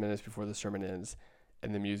under 10 minutes before the sermon ends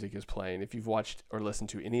and the music is playing. If you've watched or listened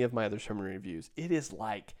to any of my other sermon reviews, it is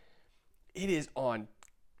on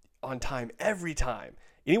time every time.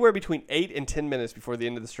 Anywhere between 8 and 10 minutes before the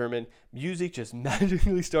end of the sermon, music just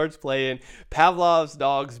magically starts playing. Pavlov's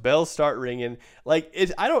dog's bells start ringing.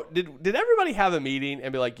 Did everybody have a meeting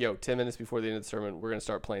and be like, yo, 10 minutes before the end of the sermon, we're going to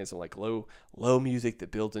start playing some like low music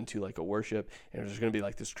that builds into like a worship, and there's going to be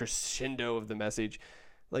like this crescendo of the message.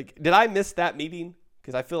 Like, did I miss that meeting?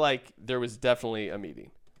 Because I feel like there was definitely a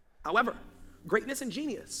meeting. However, greatness and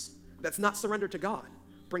genius that's not surrendered to God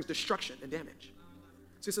brings destruction and damage.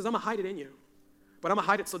 So he says, I'm going to hide it in you, but I'm going to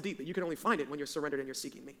hide it so deep that you can only find it when you're surrendered and you're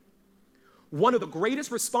seeking me. One of the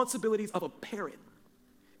greatest responsibilities of a parent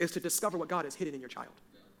is to discover what God has hidden in your child.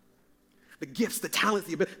 The gifts, the talents,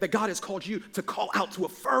 the ability that God has called you to call out, to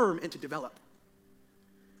affirm, and to develop.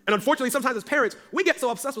 And unfortunately, sometimes as parents, we get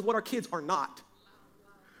so obsessed with what our kids are not.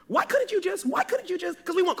 Why couldn't you just,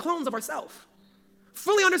 because we want clones of ourselves.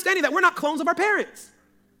 Fully understanding that we're not clones of our parents.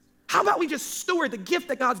 How about we just steward the gift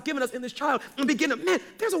that God's given us in this child and begin to, man,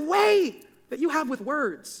 there's a way that you have with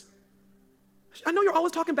words. I know you're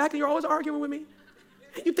always talking back and you're always arguing with me.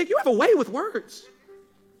 And you think you have a way with words.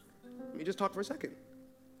 Let me just talk for a second.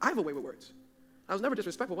 I have a way with words. I was never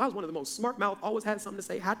disrespectful. I was one of the most smart mouth, always had something to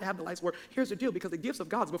say, had to have the last word. Here's the deal, because the gifts of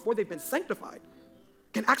God, before they've been sanctified,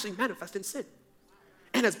 can actually manifest in sin.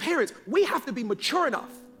 And as parents, we have to be mature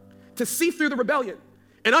enough to see through the rebellion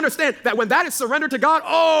and understand that when that is surrendered to God,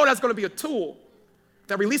 that's going to be a tool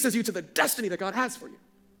that releases you to the destiny that God has for you.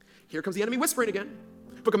 Here comes the enemy whispering again.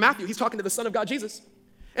 Book of Matthew, he's talking to the Son of God, Jesus.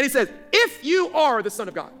 And he says, if you are the Son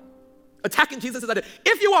of God, attacking Jesus,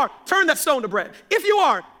 if you are, turn that stone to bread. If you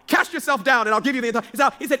are, cast yourself down and I'll give you the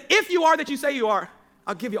entire. He said, if you are that you say you are,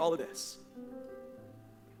 I'll give you all of this.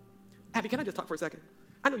 Abby, can I just talk for a second?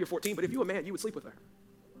 I know you're 14, but if you were a man, you would sleep with her.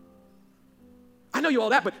 I know you all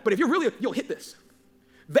that, but if you're really, you'll hit this.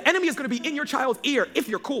 The enemy is going to be in your child's ear if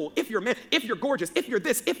you're cool, if you're a man, if you're gorgeous, if you're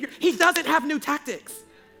this, he doesn't have new tactics.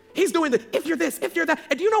 He's doing the if you're this, if you're that.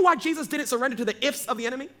 And do you know why Jesus didn't surrender to the ifs of the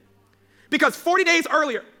enemy? Because 40 days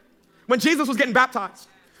earlier, when Jesus was getting baptized,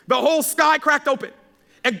 the whole sky cracked open.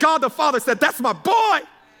 And God the Father said, that's my boy.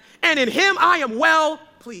 And in him I am well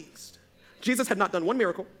pleased. Jesus had not done one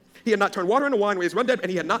miracle. He had not turned water into wine when he was run dead,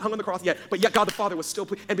 and he had not hung on the cross yet. But yet God the Father was still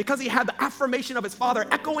pleased. And because he had the affirmation of his Father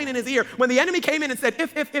echoing in his ear, when the enemy came in and said,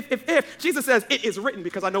 if, Jesus says, it is written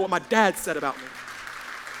because I know what my dad said about me.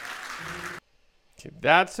 Okay,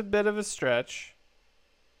 that's a bit of a stretch.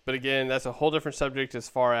 But again, that's a whole different subject as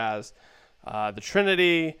far as the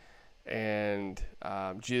Trinity and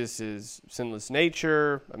Jesus' sinless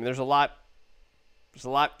nature. I mean, there's a lot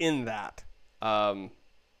in that. So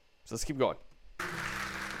let's keep going.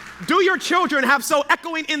 Do your children have so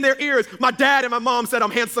echoing in their ears, my dad and my mom said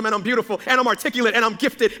I'm handsome and I'm beautiful and I'm articulate and I'm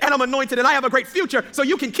gifted and I'm anointed and I have a great future, so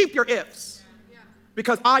you can keep your ifs.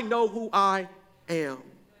 Because I know who I am.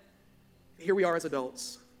 Here we are as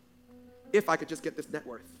adults. If I could just get this net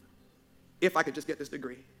worth. If I could just get this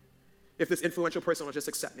degree. If this influential person will just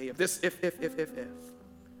accept me. If.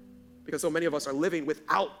 Because so many of us are living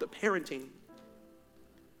without the parenting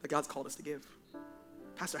that God's called us to give.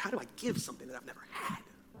 Pastor, how do I give something that I've never had?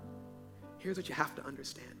 Here's what you have to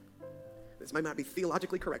understand. This might not be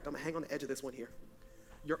theologically correct. I'm going to hang on the edge of this one here.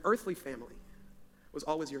 Your earthly family was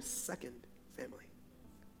always your second family,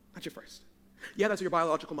 not your first. Yeah, that's your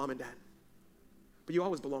biological mom and dad, but you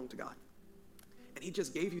always belonged to God. And he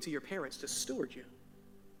just gave you to your parents to steward you,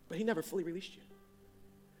 but he never fully released you.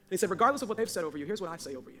 And he said, regardless of what they've said over you, here's what I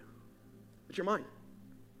say over you. That you're mine.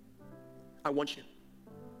 I want you.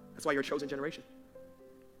 That's why you're a chosen generation.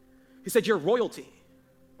 He said, you're royalty.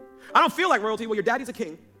 I don't feel like royalty. Well, your daddy's a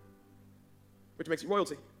king, which makes you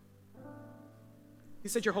royalty. He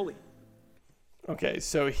said you're holy. Okay,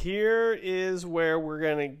 so here is where we're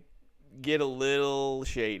going to get a little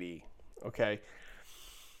shady, okay?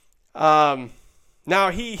 Now,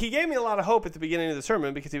 he gave me a lot of hope at the beginning of the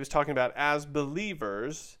sermon because he was talking about as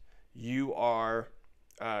believers, you are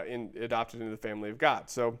adopted into the family of God.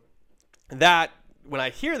 So that, when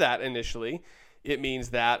I hear that initially, it means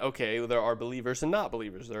that, okay, there are believers and not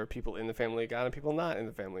believers. There are people in the family of God and people not in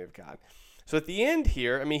the family of God. So at the end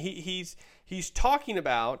here, I mean, he's talking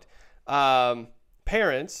about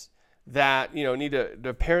parents that, need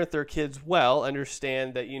to parent their kids well,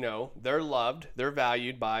 understand that, they're loved, they're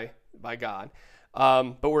valued by God.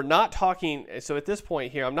 But we're not talking, so at this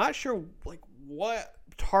point here, I'm not sure, what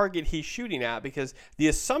target he's shooting at, because the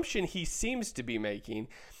assumption he seems to be making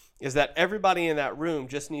is that everybody in that room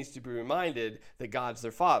just needs to be reminded that God's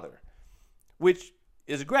their Father, which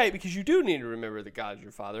is great because you do need to remember that God is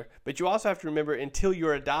your Father, but you also have to remember until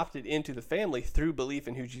you're adopted into the family through belief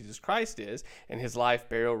in who Jesus Christ is and his life,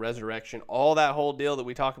 burial, resurrection, all that whole deal that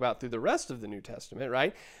we talk about through the rest of the New Testament,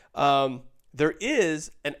 right? There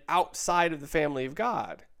is an outside of the family of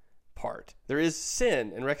God part. There is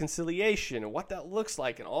sin and reconciliation and what that looks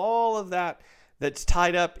like and all of that that's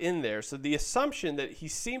tied up in there. So the assumption that he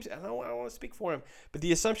seems, and I don't want to speak for him, but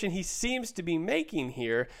the assumption he seems to be making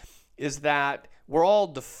here is that we're all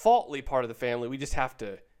defaultly part of the family. We just have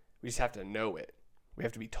to know it. We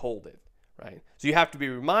have to be told it, right? So you have to be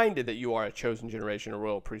reminded that you are a chosen generation, a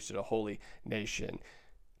royal priesthood, a holy nation.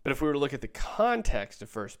 But if we were to look at the context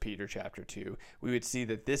of 1 Peter chapter 2, we would see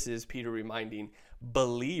that this is Peter reminding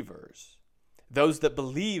believers, those that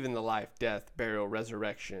believe in the life, death, burial,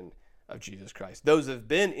 resurrection of Jesus Christ, those that have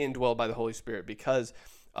been indwelled by the Holy Spirit because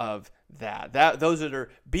of that those that are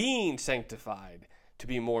being sanctified to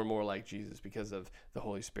be more and more like Jesus because of the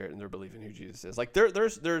Holy Spirit and their belief in who Jesus is. Like there's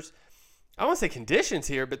I don't want to say conditions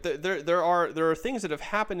here, but there are things that have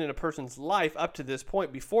happened in a person's life up to this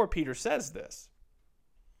point before Peter says this.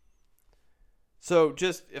 So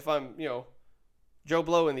just if I'm, Joe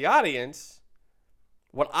Blow in the audience,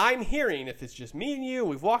 what I'm hearing, if it's just me and you,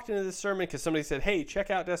 we've walked into this sermon because somebody said, hey, check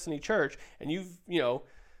out Destiny Church, and you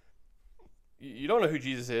don't know who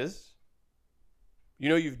Jesus is.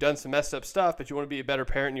 You've done some messed up stuff, but you want to be a better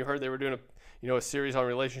parent, and you heard they were doing a series on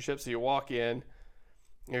relationships, so you walk in,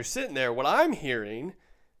 and you're sitting there. What I'm hearing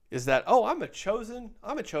is that, I'm a chosen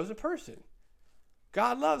person.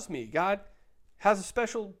 God loves me. God has a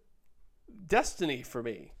special destiny for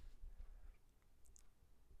me.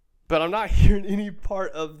 But I'm not hearing any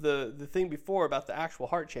part of the thing before about the actual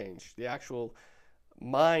heart change, the actual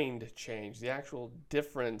mind change, the actual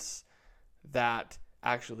difference that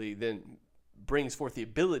actually then brings forth the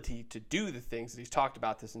ability to do the things that he's talked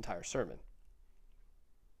about this entire sermon.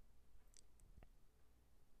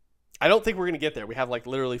 I don't think we're going to get there. We have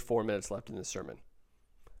literally 4 minutes left in this sermon.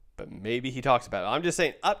 But maybe he talks about it. I'm just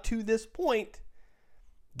saying, up to this point,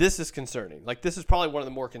 this is concerning. This is probably one of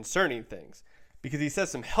the more concerning things, because he says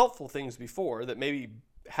some helpful things before that maybe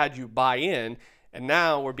had you buy in, and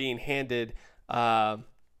now we're being handed the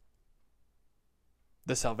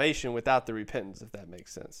salvation without the repentance, if that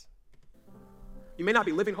makes sense. You may not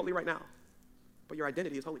be living holy right now, but your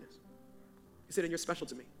identity is holiness. He said, and you're special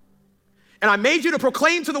to me. And I made you to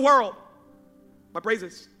proclaim to the world my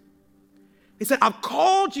praises. He said, I've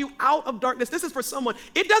called you out of darkness. This is for someone.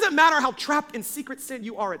 It doesn't matter how trapped in secret sin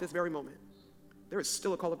you are at this very moment. There is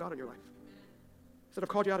still a call of God in your life. He said, I've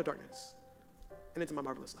called you out of darkness and into my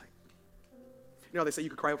marvelous light. You know how they say you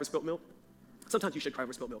could cry over spilt milk? Sometimes you should cry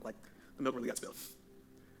over spilt milk, like the milk really got spilled.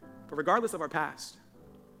 But regardless of our past,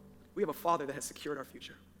 we have a Father that has secured our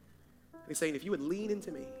future. And he's saying, if you would lean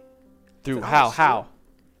into me. Through how?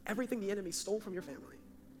 Everything the enemy stole from your family.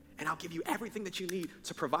 And I'll give you everything that you need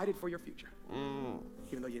to provide it for your future.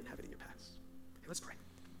 Even though you didn't have it in your past. Okay, let's pray.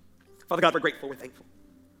 Father God, we're grateful, we're thankful.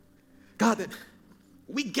 God, that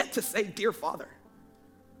we get to say, dear Father.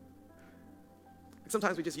 And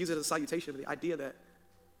sometimes we just use it as a salutation, but the idea that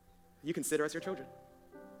you consider us your children.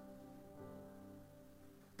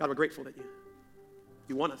 God, we're grateful that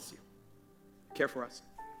you want us, you care for us.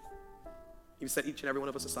 You set each and every one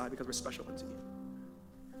of us aside because we're special unto you.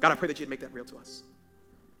 God, I pray that you'd make that real to us.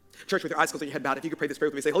 Church, with your eyes closed and your head bowed, if you could pray this prayer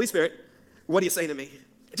with me, say, Holy Spirit, what are you saying to me?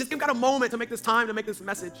 Just give God a moment to make this time, to make this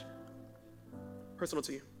message personal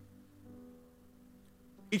to you.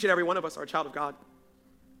 Each and every one of us are a child of God,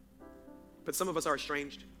 but some of us are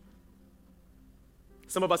estranged.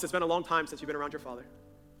 Some of us, it's been a long time since you've been around your Father,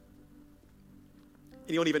 and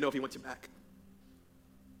you don't even know if he wants you back.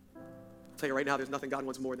 I'll tell you right now, there's nothing God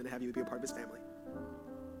wants more than to have you be a part of his family.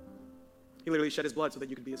 He literally shed his blood so that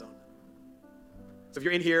you could be his own. So if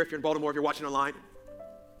you're in here, if you're in Baltimore, if you're watching online,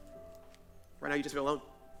 right now you just feel alone.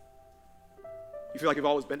 You feel like you've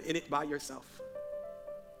always been in it by yourself.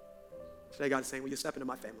 Today God is saying, will you step into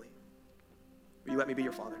my family? Will you let me be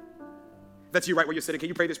your Father? If that's you right where you're sitting, can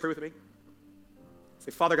you pray this prayer with me?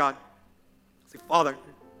 Say, Father God. Say, Father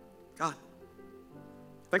God.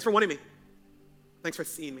 Thanks for wanting me. Thanks for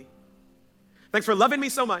seeing me. Thanks for loving me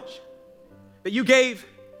so much that you gave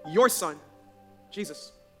your Son,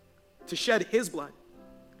 Jesus, to shed his blood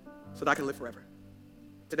so that I can live forever.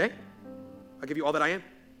 Today, I give you all that I am.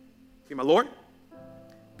 Be my Lord,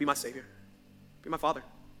 be my Savior, be my Father,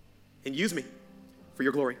 and use me for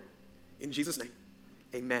your glory. In Jesus' name,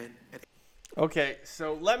 amen. Okay,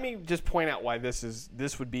 so let me just point out why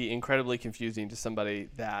this would be incredibly confusing to somebody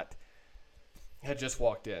that had just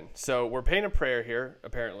walked in. So we're praying a prayer here,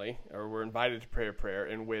 apparently, or we're invited to pray a prayer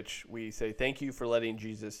in which we say, thank you for letting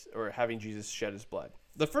Jesus, or having Jesus shed his blood.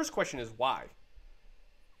 The first question is why?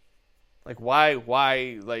 Like,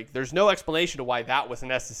 why, like, there's no explanation to why that was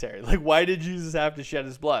necessary. Like, why did Jesus have to shed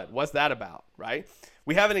his blood? What's that about, right?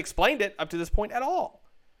 We haven't explained it up to this point at all.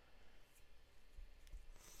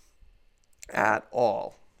 At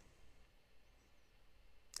all.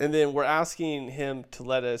 And then we're asking him to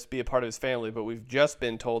let us be a part of his family, but we've just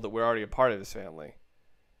been told that we're already a part of his family.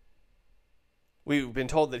 We've been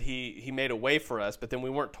told that he made a way for us, but then we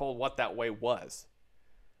weren't told what that way was.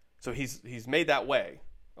 So he's made that way.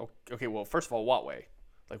 Okay, well, first of all, what way?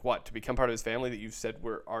 Like what? To become part of his family that you've said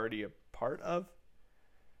we're already a part of?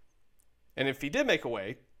 And if he did make a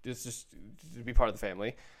way, just to be part of the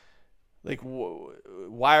family, like,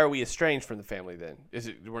 why are we estranged from the family then? Is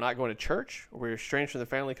it we're not going to church? Or we're estranged from the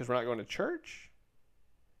family because we're not going to church?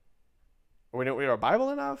 Or we don't read our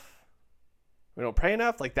Bible enough? We don't pray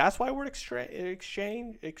enough? Like, that's why we're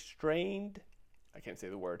estranged? I can't say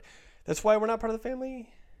the word. That's why we're not part of the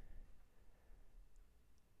family?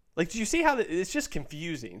 Like, do you see how it's just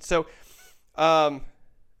confusing? So, the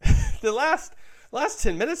last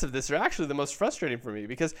 10 minutes of this are actually the most frustrating for me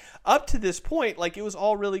because up to this point, like, it was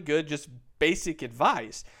all really good, just basic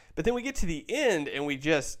advice. But then we get to the end and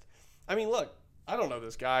look, I don't know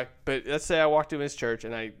this guy, but let's say I walk to his church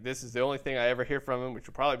and this is the only thing I ever hear from him, which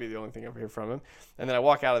will probably be the only thing I ever hear from him. And then I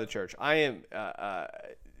walk out of the church. I am,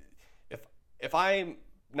 if I'm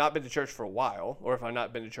not been to church for a while, or if I've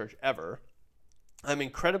not been to church ever, I'm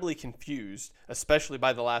incredibly confused, especially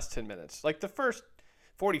by the last 10 minutes. Like, the first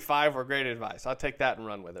 45 were great advice. I'll take that and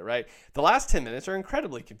run with it, right? The last 10 minutes are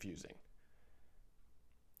incredibly confusing.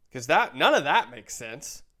 Because none of that makes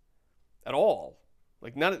sense at all.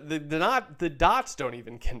 Like, the dots don't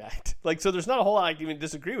even connect. Like, so there's not a whole lot I can even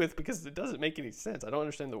disagree with because it doesn't make any sense. I don't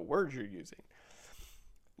understand the words you're using.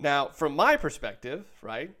 Now, from my perspective,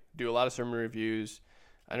 right, do a lot of sermon reviews.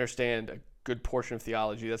 I understand a good portion of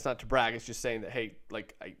theology. That's not to brag. It's just saying that, hey,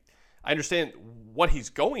 like, I understand what he's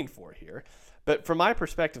going for here. But from my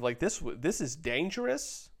perspective, like, this is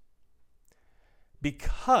dangerous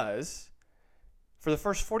because for the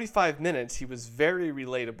first 45 minutes, he was very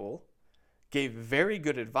relatable, gave very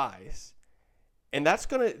good advice, and that's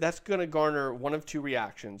gonna garner one of two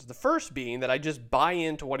reactions. The first being that I just buy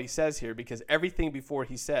into what he says here because everything before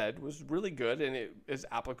he said was really good and it is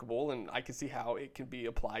applicable, and I can see how it can be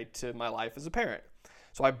applied to my life as a parent.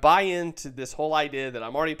 So I buy into this whole idea that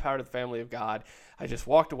I'm already part of the family of God. I just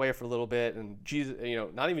walked away for a little bit, and Jesus,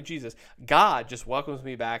 not even Jesus, God just welcomes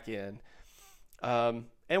me back in, and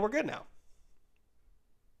we're good now.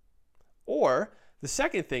 Or the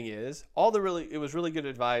second thing is it was really good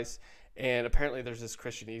advice, and apparently there's this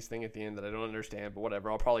Christianese thing at the end that I don't understand, but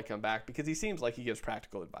whatever. I'll probably come back because he seems like he gives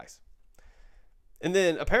practical advice. And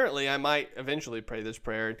then apparently I might eventually pray this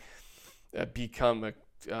prayer and become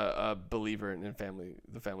a believer in the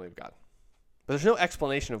family of God. But there's no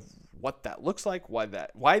explanation of what that looks like,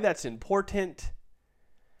 why that's important.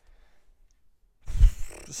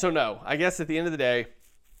 So no, I guess at the end of the day,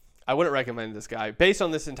 I wouldn't recommend this guy based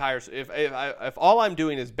on this entire. If all I'm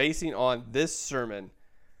doing is basing on this sermon,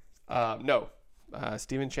 no.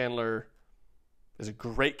 Stephen Chandler is a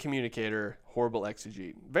great communicator, horrible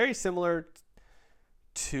exegete. Very similar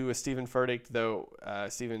to a Stephen Furtick, though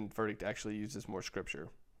Stephen Furtick actually uses more scripture.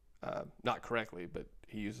 Not correctly, but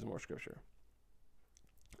he uses more scripture.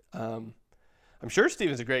 I'm sure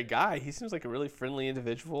Stephen's a great guy. He seems like a really friendly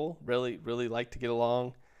individual, really, really like to get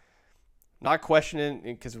along. Not questioning,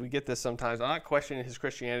 because we get this sometimes, I'm not questioning his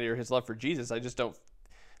Christianity or his love for Jesus. I just don't,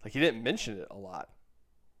 like, he didn't mention it a lot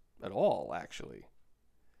at all, actually.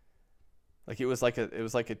 Like, it was like a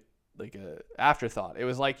afterthought. It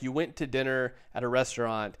was like you went to dinner at a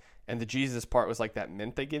restaurant and the Jesus part was like that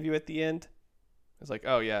mint they give you at the end. It's like,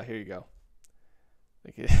 oh yeah, here you go.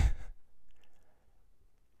 Like,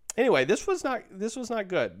 anyway, this was not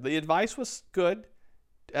good. The advice was good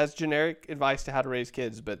as generic advice to how to raise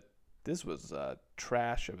kids, but this was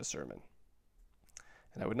trash of a sermon.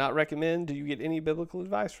 And I would not recommend you get any biblical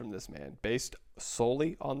advice from this man based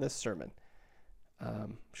solely on this sermon.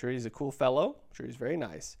 I'm sure he's a cool fellow. I'm sure he's very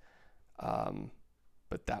nice.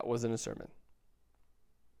 But that wasn't a sermon.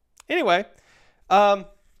 Anyway, this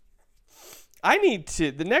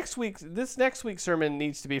next week's sermon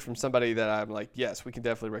needs to be from somebody that I'm like, yes, we can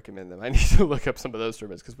definitely recommend them. I need to look up some of those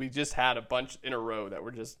sermons because we just had a bunch in a row that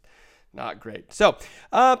were just not great. So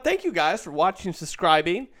thank you guys for watching and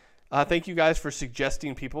subscribing. Thank you guys for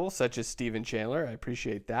suggesting people such as Stephen Chandler. I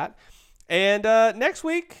appreciate that. And next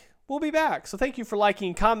week, we'll be back. So thank you for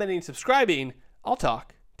liking, commenting, subscribing. I'll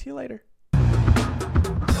talk to you later.